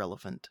where he's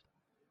relevant.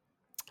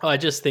 I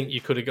just think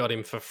you could have got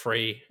him for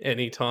free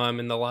any time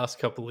in the last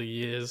couple of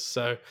years.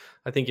 So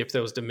I think if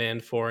there was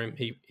demand for him,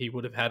 he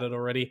would have had it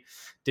already.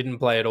 Didn't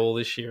play at all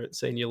this year at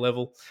senior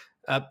level.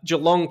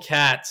 Geelong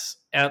Cats,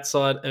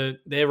 outside,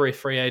 they're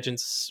free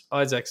agents.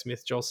 Isaac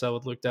Smith, Joel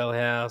Selwood, Luke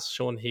Dalehouse,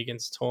 Sean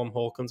Higgins, Tom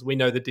Hawkins. We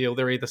know the deal.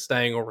 They're either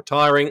staying or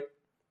retiring.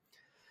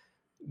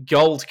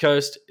 Gold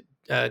Coast,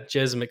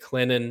 Jez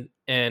McLennan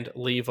and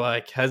Levi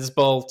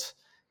Casbolt.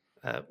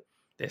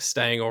 They're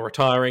staying or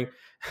retiring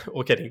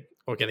or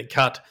getting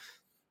cut.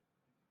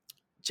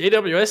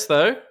 GWS,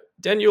 though,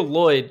 Daniel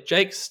Lloyd,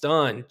 Jake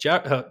Stein,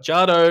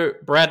 Jardo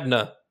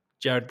Bradner,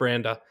 Jared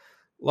Brander.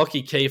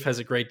 Lockie Keefe has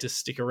agreed to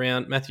stick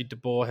around. Matthew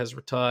DeBoer has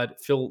retired.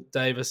 Phil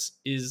Davis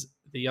is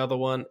the other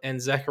one. And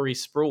Zachary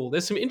Sproul.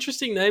 There's some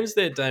interesting names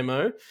there,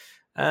 Damo.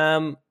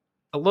 A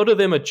lot of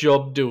them are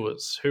job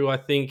doers who I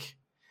think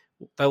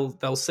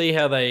they'll see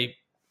how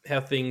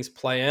things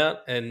play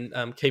out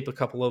and keep a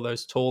couple of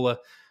those taller,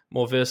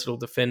 more versatile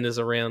defenders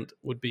around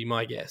would be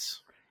my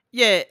guess.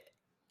 Yeah.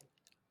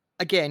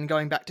 Again,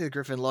 going back to the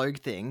Griffin Logue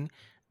thing,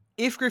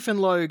 if Griffin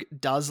Logue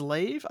does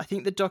leave, I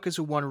think the Dockers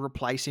will want to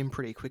replace him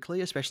pretty quickly,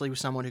 especially with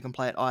someone who can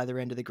play at either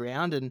end of the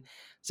ground. And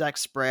Zach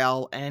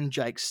Sproul and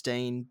Jake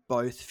Steen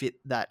both fit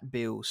that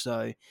bill.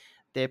 So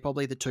they're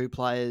probably the two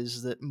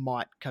players that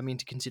might come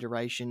into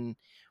consideration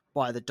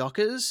by the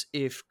Dockers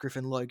if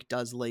Griffin Logue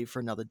does leave for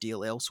another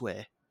deal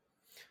elsewhere.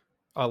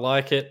 I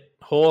like it.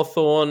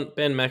 Hawthorn,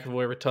 Ben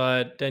McAvoy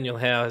retired. Daniel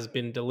Howe has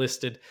been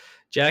delisted.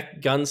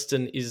 Jack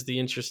Gunston is the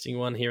interesting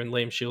one here, and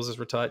Liam Shields has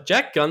retired.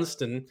 Jack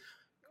Gunston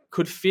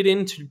could fit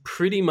into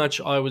pretty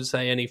much, I would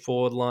say, any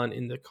forward line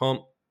in the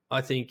comp. I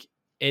think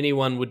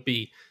anyone would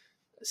be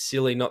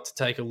silly not to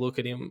take a look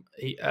at him.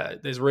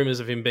 There's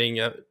rumours of him being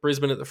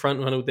Brisbane at the front,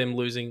 one of them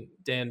losing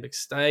Dan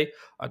McStay.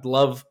 I'd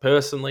love,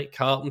 personally,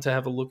 Carlton to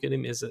have a look at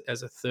him as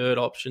a third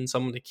option,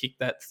 someone to kick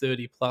that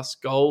 30-plus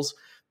goals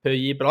per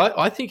year. But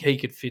I think he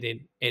could fit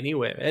in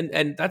anywhere.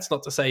 And that's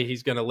not to say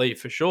he's going to leave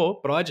for sure,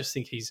 but I just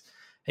think he's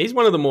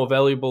one of the more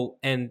valuable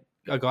and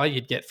a guy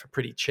you'd get for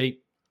pretty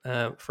cheap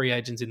free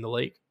agents in the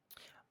league.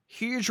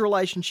 Huge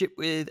relationship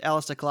with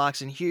Alistair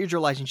Clarkson, huge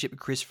relationship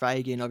with Chris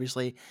Fagan.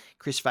 Obviously,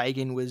 Chris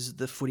Fagan was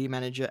the footy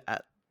manager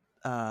at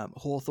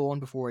Hawthorn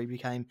before he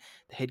became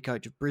the head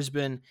coach of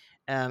Brisbane,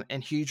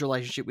 and huge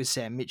relationship with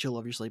Sam Mitchell,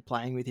 obviously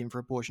playing with him for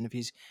a portion of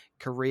his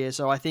career.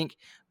 So I think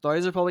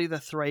those are probably the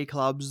three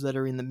clubs that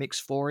are in the mix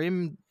for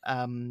him.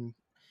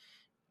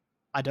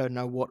 I don't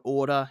know what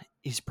order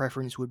his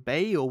preference would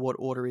be, or what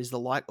order is the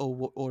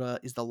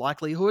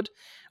likelihood.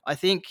 I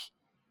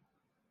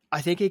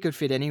think he could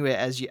fit anywhere,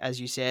 as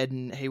you said,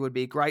 and he would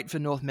be great for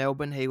North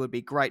Melbourne. He would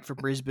be great for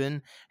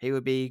Brisbane.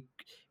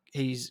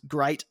 He's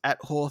great at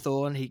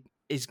Hawthorn. He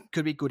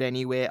could be good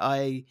anywhere.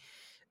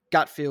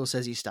 Gut feel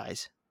says he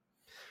stays.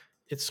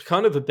 It's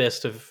kind of the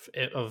best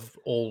of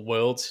all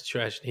worlds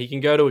situation. He can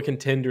go to a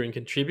contender and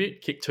contribute,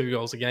 kick 2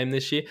 goals a game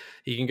this year.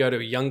 He can go to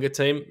a younger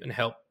team and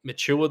help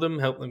mature them,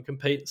 help them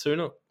compete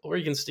sooner, or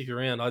he can stick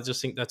around. I just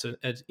think that's an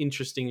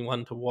interesting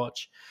one to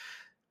watch.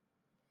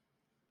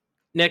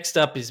 Next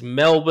up is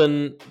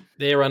Melbourne.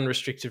 They're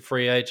unrestricted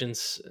free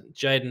agents.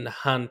 Jaden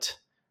Hunt,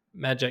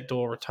 Majak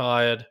Daw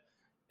retired,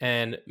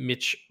 and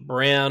Mitch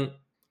Brown.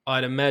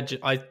 I'd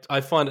imagine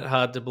I find it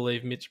hard to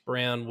believe Mitch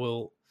Brown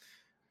will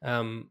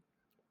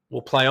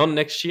play on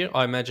next year.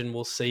 I imagine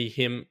we'll see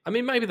him. I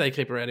mean, maybe they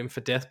keep around him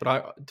for depth,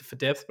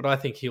 but I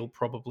think he'll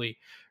probably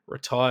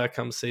retire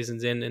come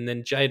season's end. And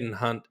then Jaden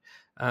Hunt,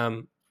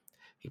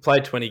 he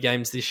played 20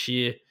 games this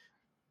year.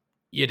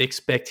 You'd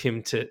expect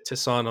him to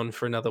sign on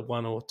for another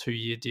 1 or 2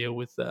 year deal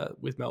with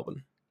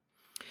Melbourne.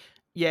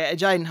 Yeah,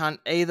 Jaden Hunt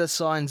either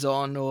signs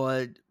on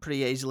or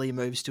pretty easily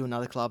moves to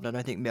another club. And I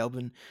don't think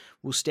Melbourne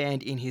will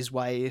stand in his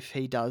way if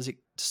he does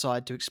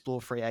decide to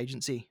explore free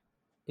agency.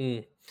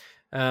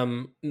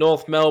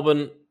 North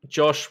Melbourne,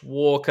 Josh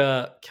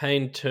Walker,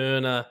 Kane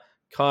Turner,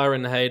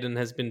 Kyron Hayden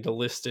has been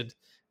delisted,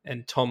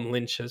 and Tom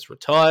Lynch has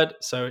retired.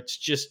 So it's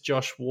just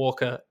Josh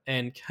Walker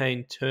and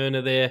Kane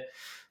Turner there.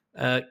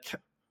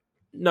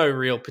 No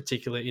real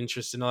particular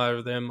interest in either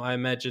of them. I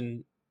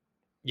imagine,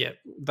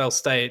 they'll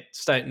stay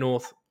at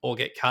North or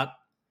get cut.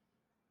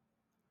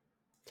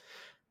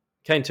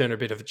 Kane Turner, a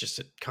bit of just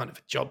a kind of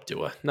a job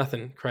doer.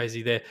 Nothing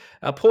crazy there.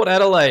 Port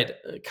Adelaide,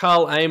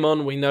 Carl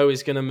Amon, we know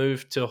is going to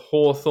move to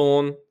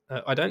Hawthorn.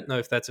 I don't know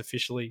if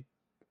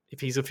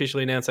he's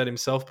officially announced that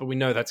himself, but we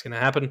know that's going to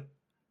happen.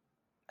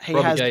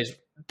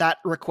 That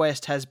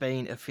request has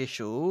been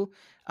official.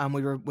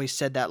 We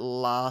said that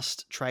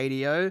last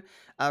tradio.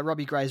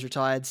 Robbie Gray's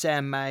retired.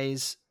 Sam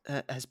Mays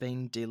has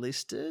been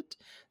delisted.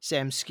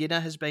 Sam Skinner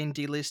has been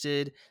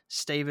delisted.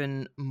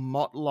 Stephen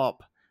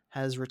Motlop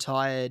has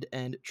retired,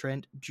 and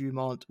Trent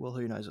Dumont. Well,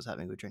 who knows what's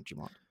happening with Trent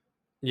Dumont?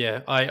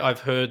 Yeah,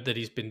 I've heard that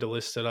he's been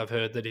delisted. I've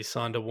heard that he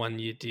signed a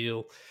 1-year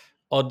deal.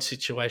 Odd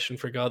situation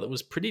for a guy that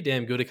was pretty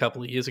damn good a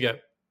couple of years ago.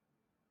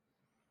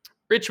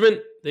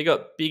 Richmond, they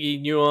got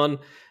Biggie Nguyen,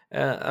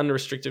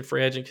 unrestricted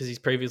free agent because he's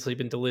previously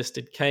been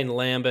delisted. Kane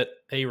Lambert,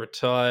 he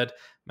retired.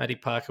 Matty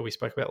Parker, we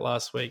spoke about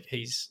last week.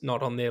 He's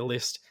not on their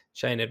list.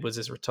 Shane Edwards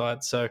is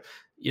retired. So,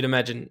 You'd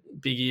imagine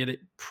Biggie would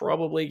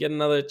probably get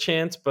another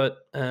chance, but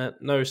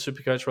no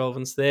Supercoach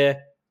relevance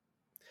there.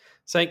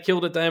 St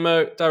Kilda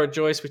Damo, Dara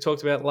Joyce, we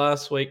talked about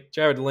last week.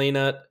 Jared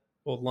Leinart,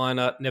 or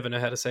Leinart, never know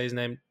how to say his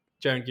name.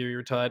 Jaron Geary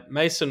retired.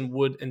 Mason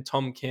Wood and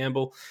Tom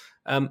Campbell.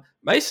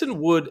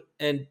 Mason Wood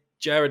and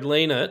Jared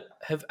Leinart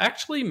have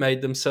actually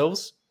made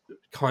themselves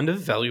kind of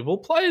valuable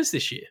players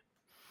this year.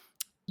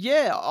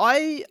 Yeah,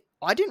 I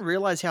didn't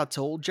realize how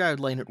tall Jared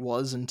Leinart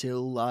was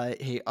until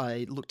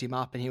I looked him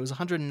up, and he was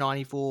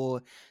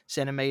 194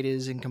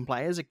 centimeters and can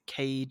play as a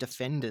key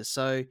defender.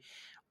 So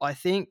I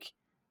think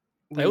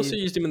they also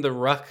used him in the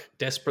ruck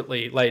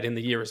desperately late in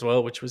the year as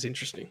well, which was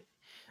interesting.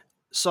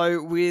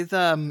 So with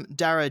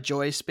Dara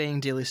Joyce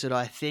being delisted,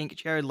 I think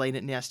Jared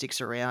Leinart now sticks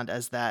around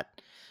as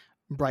that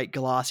break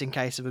glass in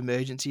case of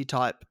emergency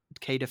type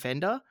key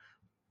defender,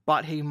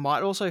 but he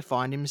might also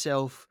find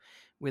himself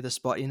with a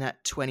spot in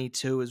that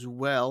 22 as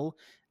well.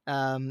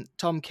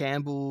 Tom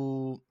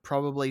Campbell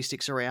probably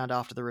sticks around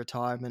after the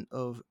retirement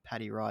of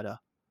Paddy Ryder.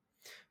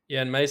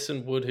 Yeah, and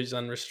Mason Wood, who's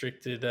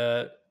unrestricted,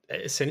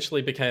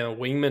 essentially became a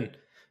wingman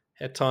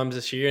at times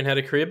this year and had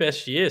a career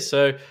best year.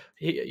 So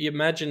you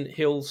imagine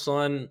he'll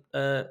sign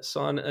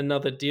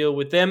another deal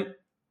with them.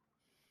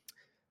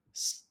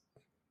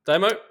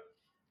 Damo?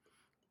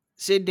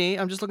 Sydney,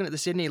 I'm just looking at the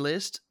Sydney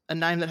list. A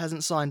name that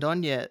hasn't signed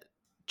on yet,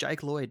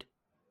 Jake Lloyd.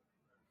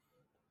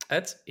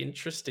 That's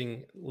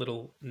interesting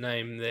little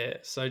name there.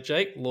 So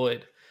Jake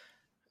Lloyd,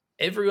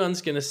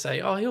 everyone's going to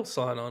say, oh, he'll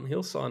sign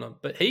on.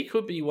 But he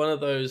could be one of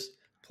those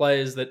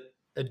players that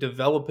are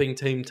developing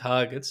team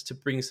targets to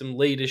bring some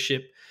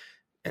leadership.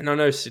 And I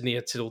know Sydney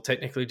are still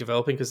technically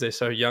developing because they're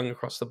so young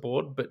across the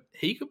board, but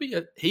he could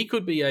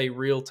be a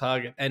real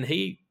target. And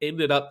he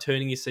ended up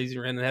turning his season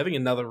around and having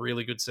another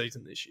really good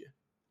season this year.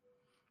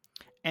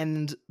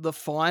 And the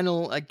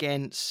final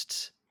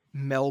against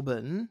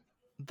Melbourne,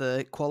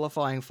 the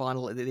qualifying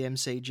final at the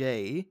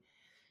MCG,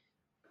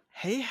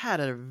 he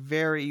had a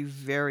very,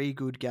 very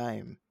good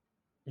game.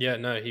 Yeah,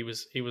 no, he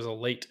was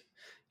elite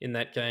in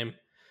that game.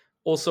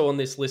 Also on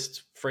this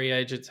list, free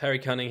agents, Harry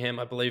Cunningham,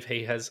 I believe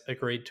he has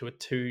agreed to a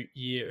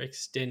 2-year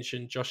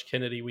extension. Josh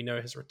Kennedy, we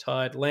know, has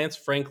retired. Lance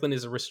Franklin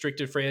is a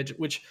restricted free agent,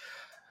 which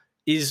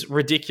is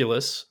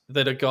ridiculous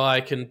that a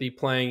guy can be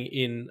playing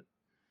in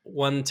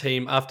one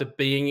team after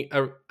being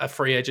a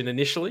free agent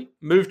initially,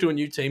 move to a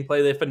new team,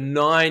 play there for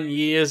 9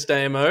 years,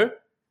 Damo,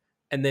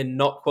 and then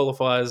not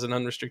qualify as an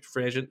unrestricted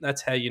free agent.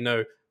 That's how you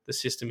know the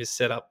system is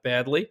set up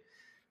badly.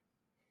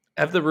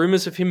 Have the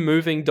rumors of him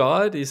moving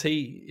died? Is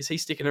he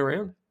sticking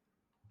around?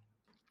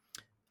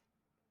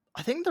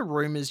 I think the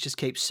rumors just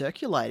keep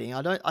circulating.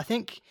 I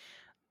think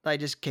they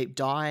just keep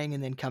dying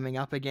and then coming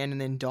up again and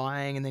then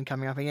dying and then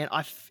coming up again.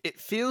 It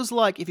feels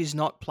like if he's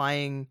not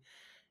playing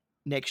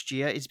next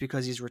year, it's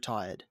because he's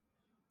retired.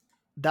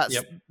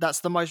 That's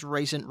the most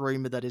recent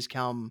rumor that has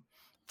come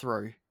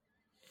through.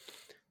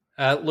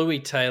 Louis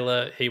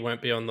Taylor, he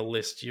won't be on the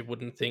list. You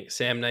wouldn't think.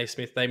 Sam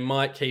Naismith, they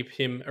might keep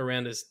him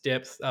around as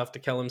depth after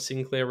Callum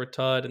Sinclair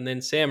retired. And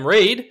then Sam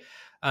Reid,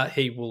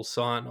 he will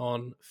sign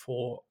on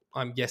for,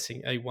 I'm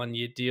guessing, a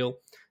 1-year deal.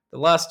 The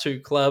last two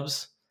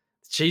clubs,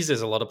 geez,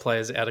 there's a lot of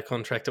players out of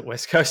contract at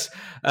West Coast.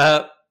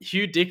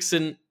 Hugh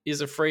Dixon is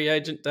a free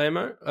agent,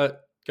 Damo.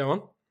 Go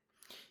on.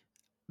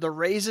 The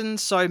reason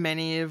so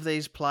many of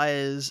these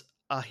players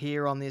are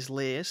here on this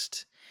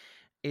list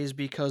is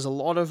because a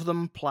lot of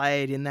them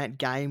played in that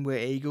game where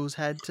Eagles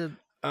had to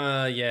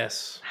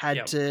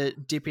to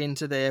dip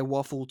into their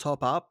waffle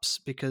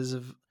top-ups because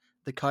of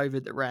the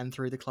COVID that ran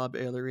through the club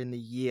earlier in the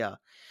year.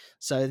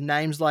 So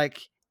names like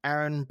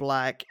Aaron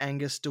Black,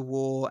 Angus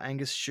DeWar,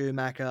 Angus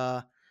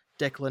Schumacher,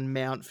 Declan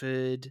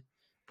Mountford,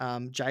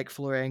 Jake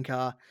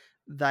Florenka,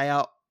 they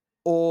are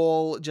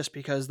all just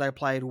because they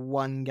played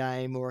one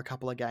game or a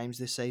couple of games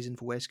this season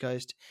for West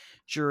Coast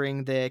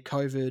during their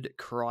COVID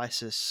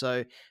crisis.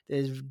 So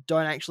they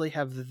don't actually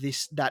have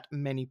that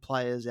many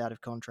players out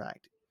of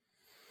contract.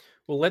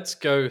 Well, let's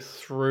go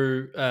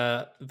through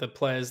the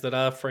players that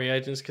are free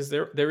agents because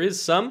there is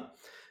some.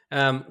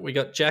 We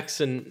got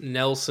Jackson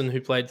Nelson,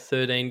 who played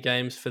 13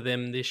 games for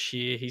them this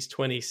year. He's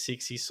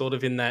 26. He's sort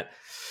of in that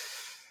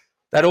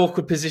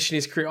awkward position in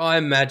his career. I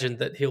imagine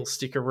that he'll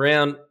stick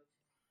around.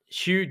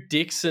 Hugh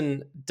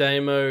Dixon,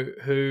 Damo,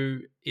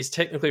 who is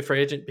technically a free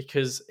agent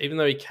because even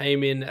though he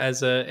came in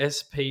as a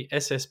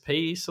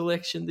SSP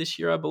selection this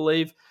year, I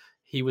believe,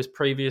 he was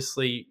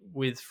previously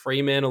with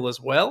Fremantle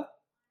as well.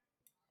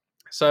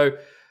 So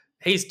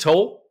he's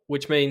tall,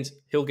 which means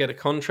he'll get a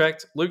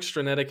contract. Luke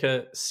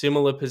Stranatica,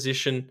 similar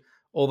position,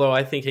 although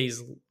I think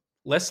he's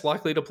less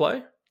likely to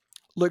play.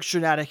 Luke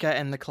Stranatica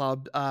and the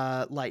club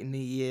late in the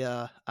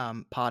year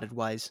parted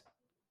ways.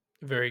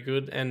 Very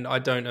good. And I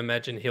don't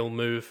imagine he'll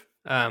move.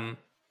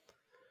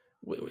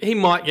 He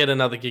might get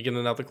another gig in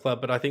another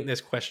club, but I think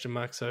there's question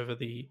marks over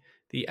the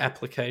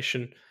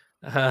application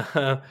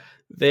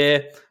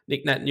there.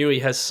 Nick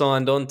Naitanui has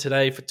signed on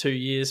today for 2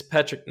 years.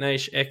 Patrick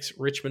Naish,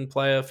 ex-Richmond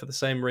player, for the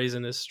same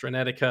reason as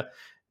Stranatica,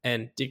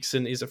 and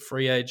Dixon is a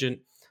free agent.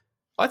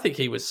 I think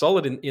he was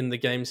solid in the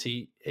games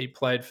he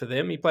played for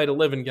them. He played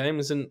 11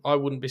 games, and I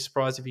wouldn't be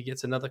surprised if he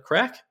gets another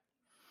crack.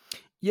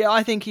 Yeah,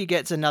 I think he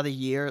gets another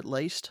year at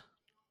least.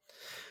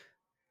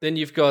 Then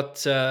you've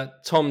got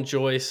Tom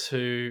Joyce,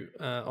 who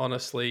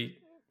honestly,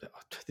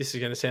 this is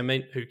going to sound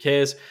mean, who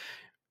cares?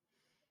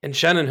 And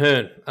Shannon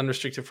Hearn,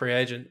 unrestricted free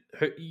agent.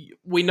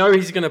 We know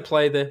he's going to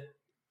play there.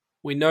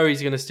 We know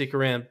he's going to stick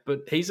around,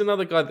 but he's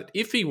another guy that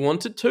if he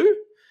wanted to,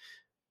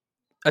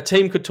 a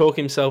team could talk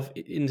themselves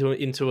into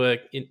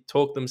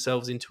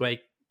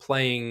a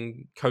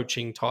playing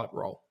coaching type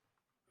role.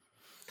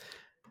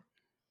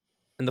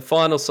 And the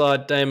final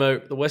side, Damo,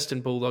 the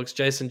Western Bulldogs,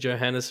 Jason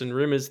Johannesson,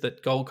 rumours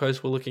that Gold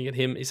Coast were looking at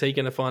him. Is he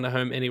going to find a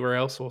home anywhere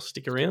else or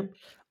stick around?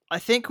 I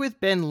think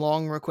with Ben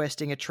Long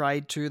requesting a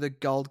trade to the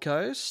Gold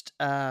Coast,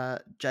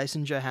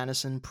 Jason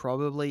Johannesson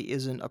probably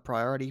isn't a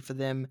priority for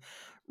them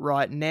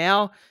right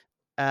now.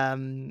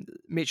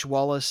 Mitch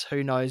Wallace,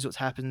 who knows what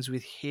happens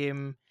with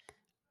him.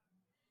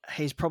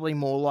 He's probably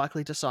more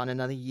likely to sign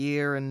another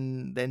year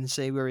and then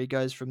see where he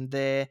goes from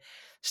there.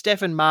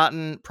 Stephen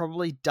Martin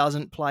probably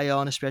doesn't play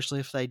on, especially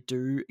if they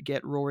do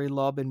get Rory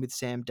Lobb, and with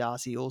Sam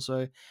Darcy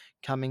also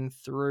coming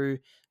through.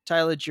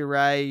 Taylor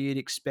Duray, you'd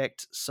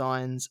expect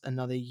signs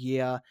another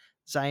year.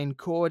 Zane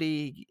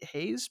Cordy,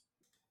 he's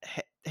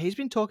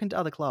been talking to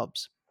other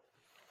clubs.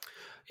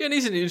 Yeah, and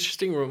he's an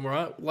interesting one,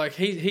 right? Like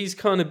he's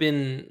kind of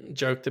been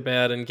joked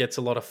about and gets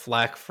a lot of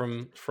flack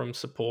from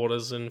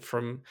supporters and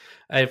from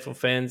AFL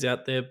fans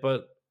out there.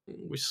 But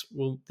this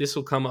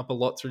will come up a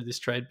lot through this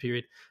trade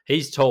period.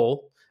 He's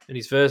tall and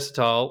he's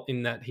versatile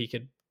in that he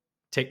could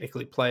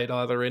technically play at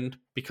either end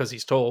because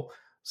he's tall.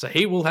 So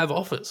he will have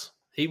offers.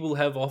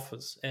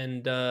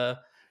 And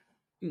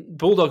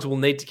Bulldogs will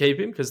need to keep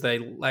him because they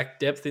lack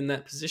depth in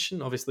that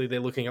position. Obviously, they're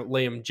looking at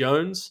Liam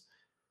Jones,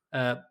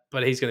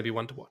 but he's going to be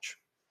one to watch.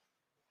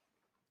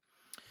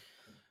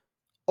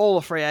 All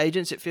the free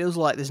agents, it feels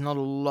like there's not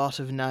a lot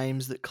of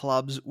names that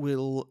clubs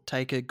will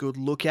take a good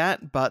look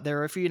at, but there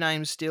are a few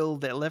names still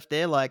that are left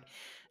there, like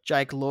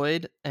Jake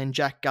Lloyd and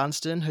Jack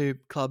Gunston, who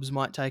clubs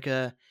might take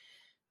a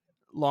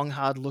long,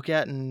 hard look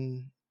at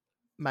and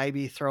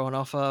maybe throw an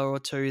offer or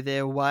two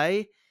their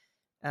way.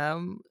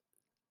 Damo,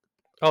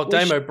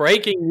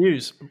 breaking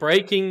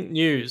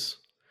news.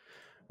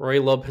 Rory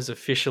Lobb has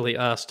officially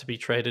asked to be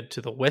traded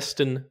to the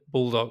Western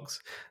Bulldogs.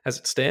 As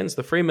it stands,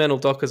 the Fremantle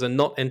Dockers are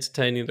not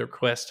entertaining the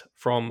request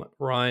from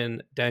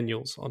Ryan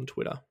Daniels on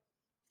Twitter.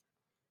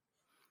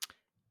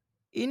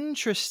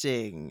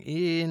 Interesting.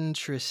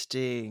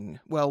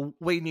 Well,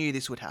 we knew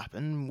this would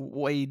happen.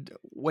 We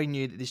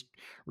knew that this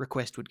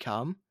request would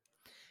come.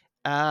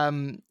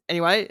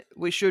 Anyway,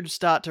 we should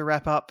start to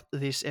wrap up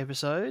this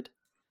episode.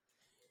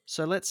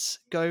 So let's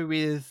go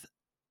with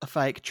a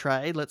fake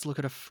trade. Let's look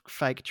at a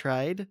fake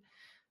trade.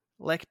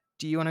 Lek,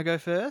 do you want to go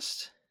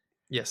first?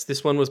 Yes,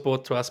 this one was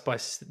brought to us by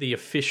the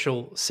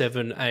official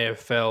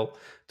 7AFL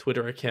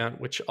Twitter account,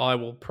 which I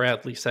will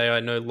proudly say I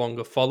no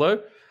longer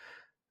follow.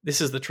 This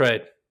is the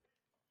trade.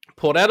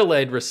 Port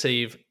Adelaide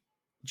receive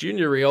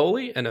Junior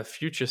Rioli and a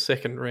future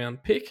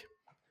second-round pick.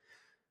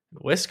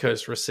 West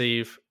Coast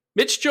receive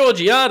Mitch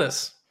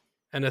Georgiadis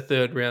and a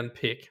third-round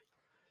pick.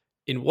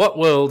 In what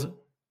world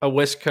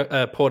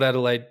are Port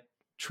Adelaide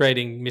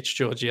trading Mitch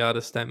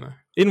Georgiadis, Damo?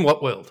 In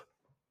what world?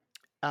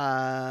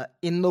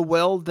 In the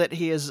world that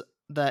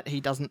he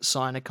doesn't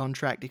sign a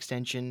contract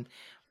extension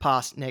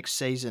past next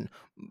season.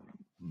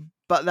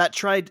 But that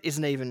trade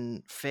isn't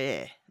even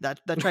fair. That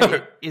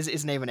trade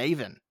isn't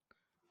even.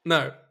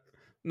 No.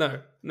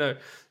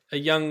 A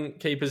young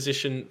key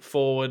position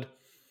forward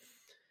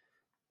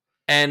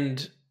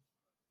and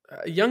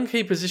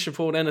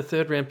a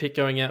third round pick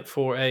going out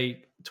for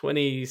a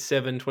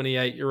 27,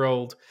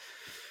 28-year-old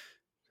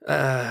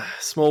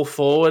small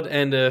forward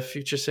and a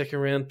future second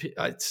round pick.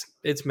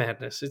 It's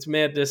madness. It's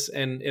madness,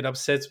 and it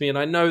upsets me. And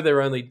I know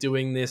they're only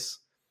doing this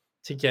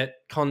to get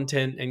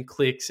content and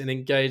clicks and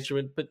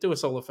engagement, but do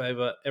us all a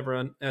favor,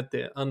 everyone out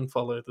there,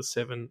 unfollow the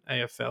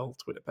 7AFL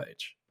Twitter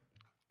page.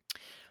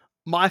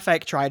 My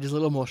fake trade is a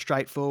little more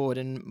straightforward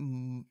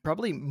and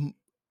probably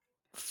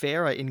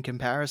fairer in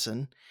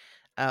comparison.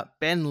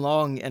 Ben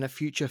Long and a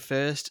future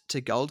first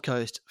to Gold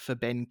Coast for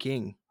Ben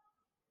King.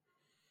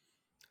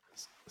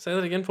 Say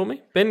that again for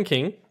me. Ben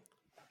King.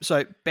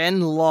 So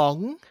Ben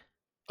Long.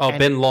 Oh,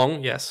 Ben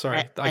Long. Yes,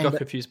 sorry. I got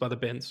confused by the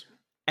Bens.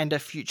 And a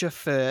future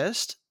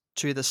first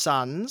to the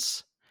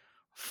Suns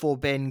for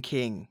Ben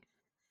King.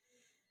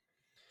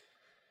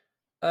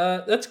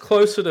 That's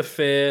closer to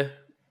fair,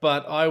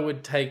 but I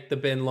would take the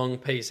Ben Long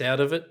piece out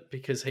of it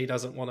because he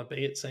doesn't want to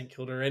be at St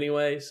Kilda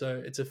anyway.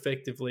 So it's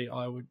effectively,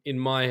 in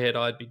my head,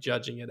 I'd be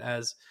judging it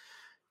as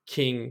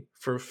King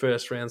for a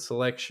first round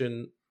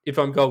selection. If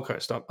I'm Gold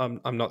Coast,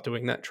 I'm not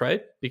doing that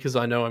trade because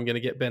I know I'm going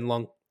to get Ben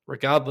Long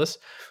regardless.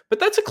 But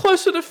that's a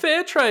closer to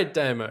fair trade,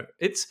 Damo.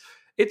 It's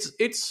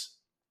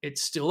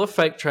still a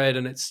fake trade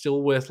and it's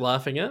still worth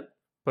laughing at.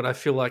 But I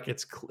feel like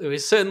we're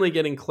certainly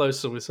getting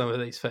closer with some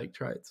of these fake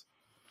trades.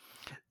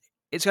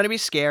 It's going to be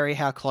scary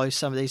how close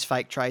some of these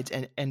fake trades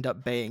end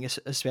up being,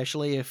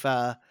 especially if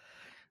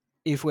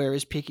if we're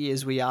as picky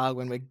as we are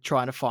when we're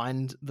trying to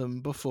find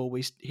them before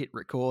we hit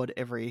record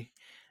every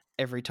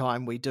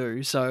time we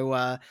do. So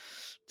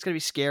it's going to be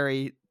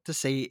scary to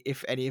see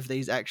if any of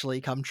these actually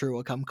come true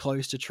or come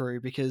close to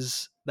true,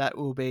 because that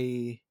will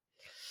be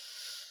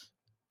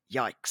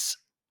yikes.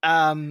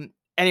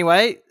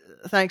 Anyway,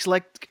 thanks,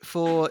 Lek,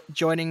 for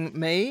joining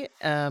me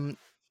and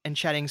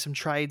chatting some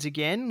trades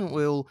again.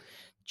 We'll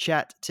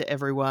chat to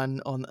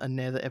everyone on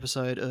another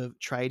episode of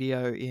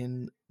Tradio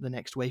in the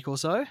next week or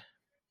so.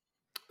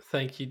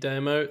 Thank you,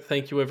 Damo.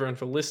 Thank you, everyone,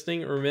 for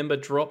listening. Remember,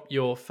 drop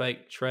your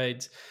fake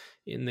trades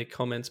in the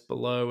comments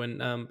below.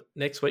 And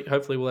next week,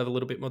 hopefully, we'll have a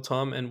little bit more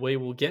time and we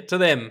will get to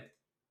them.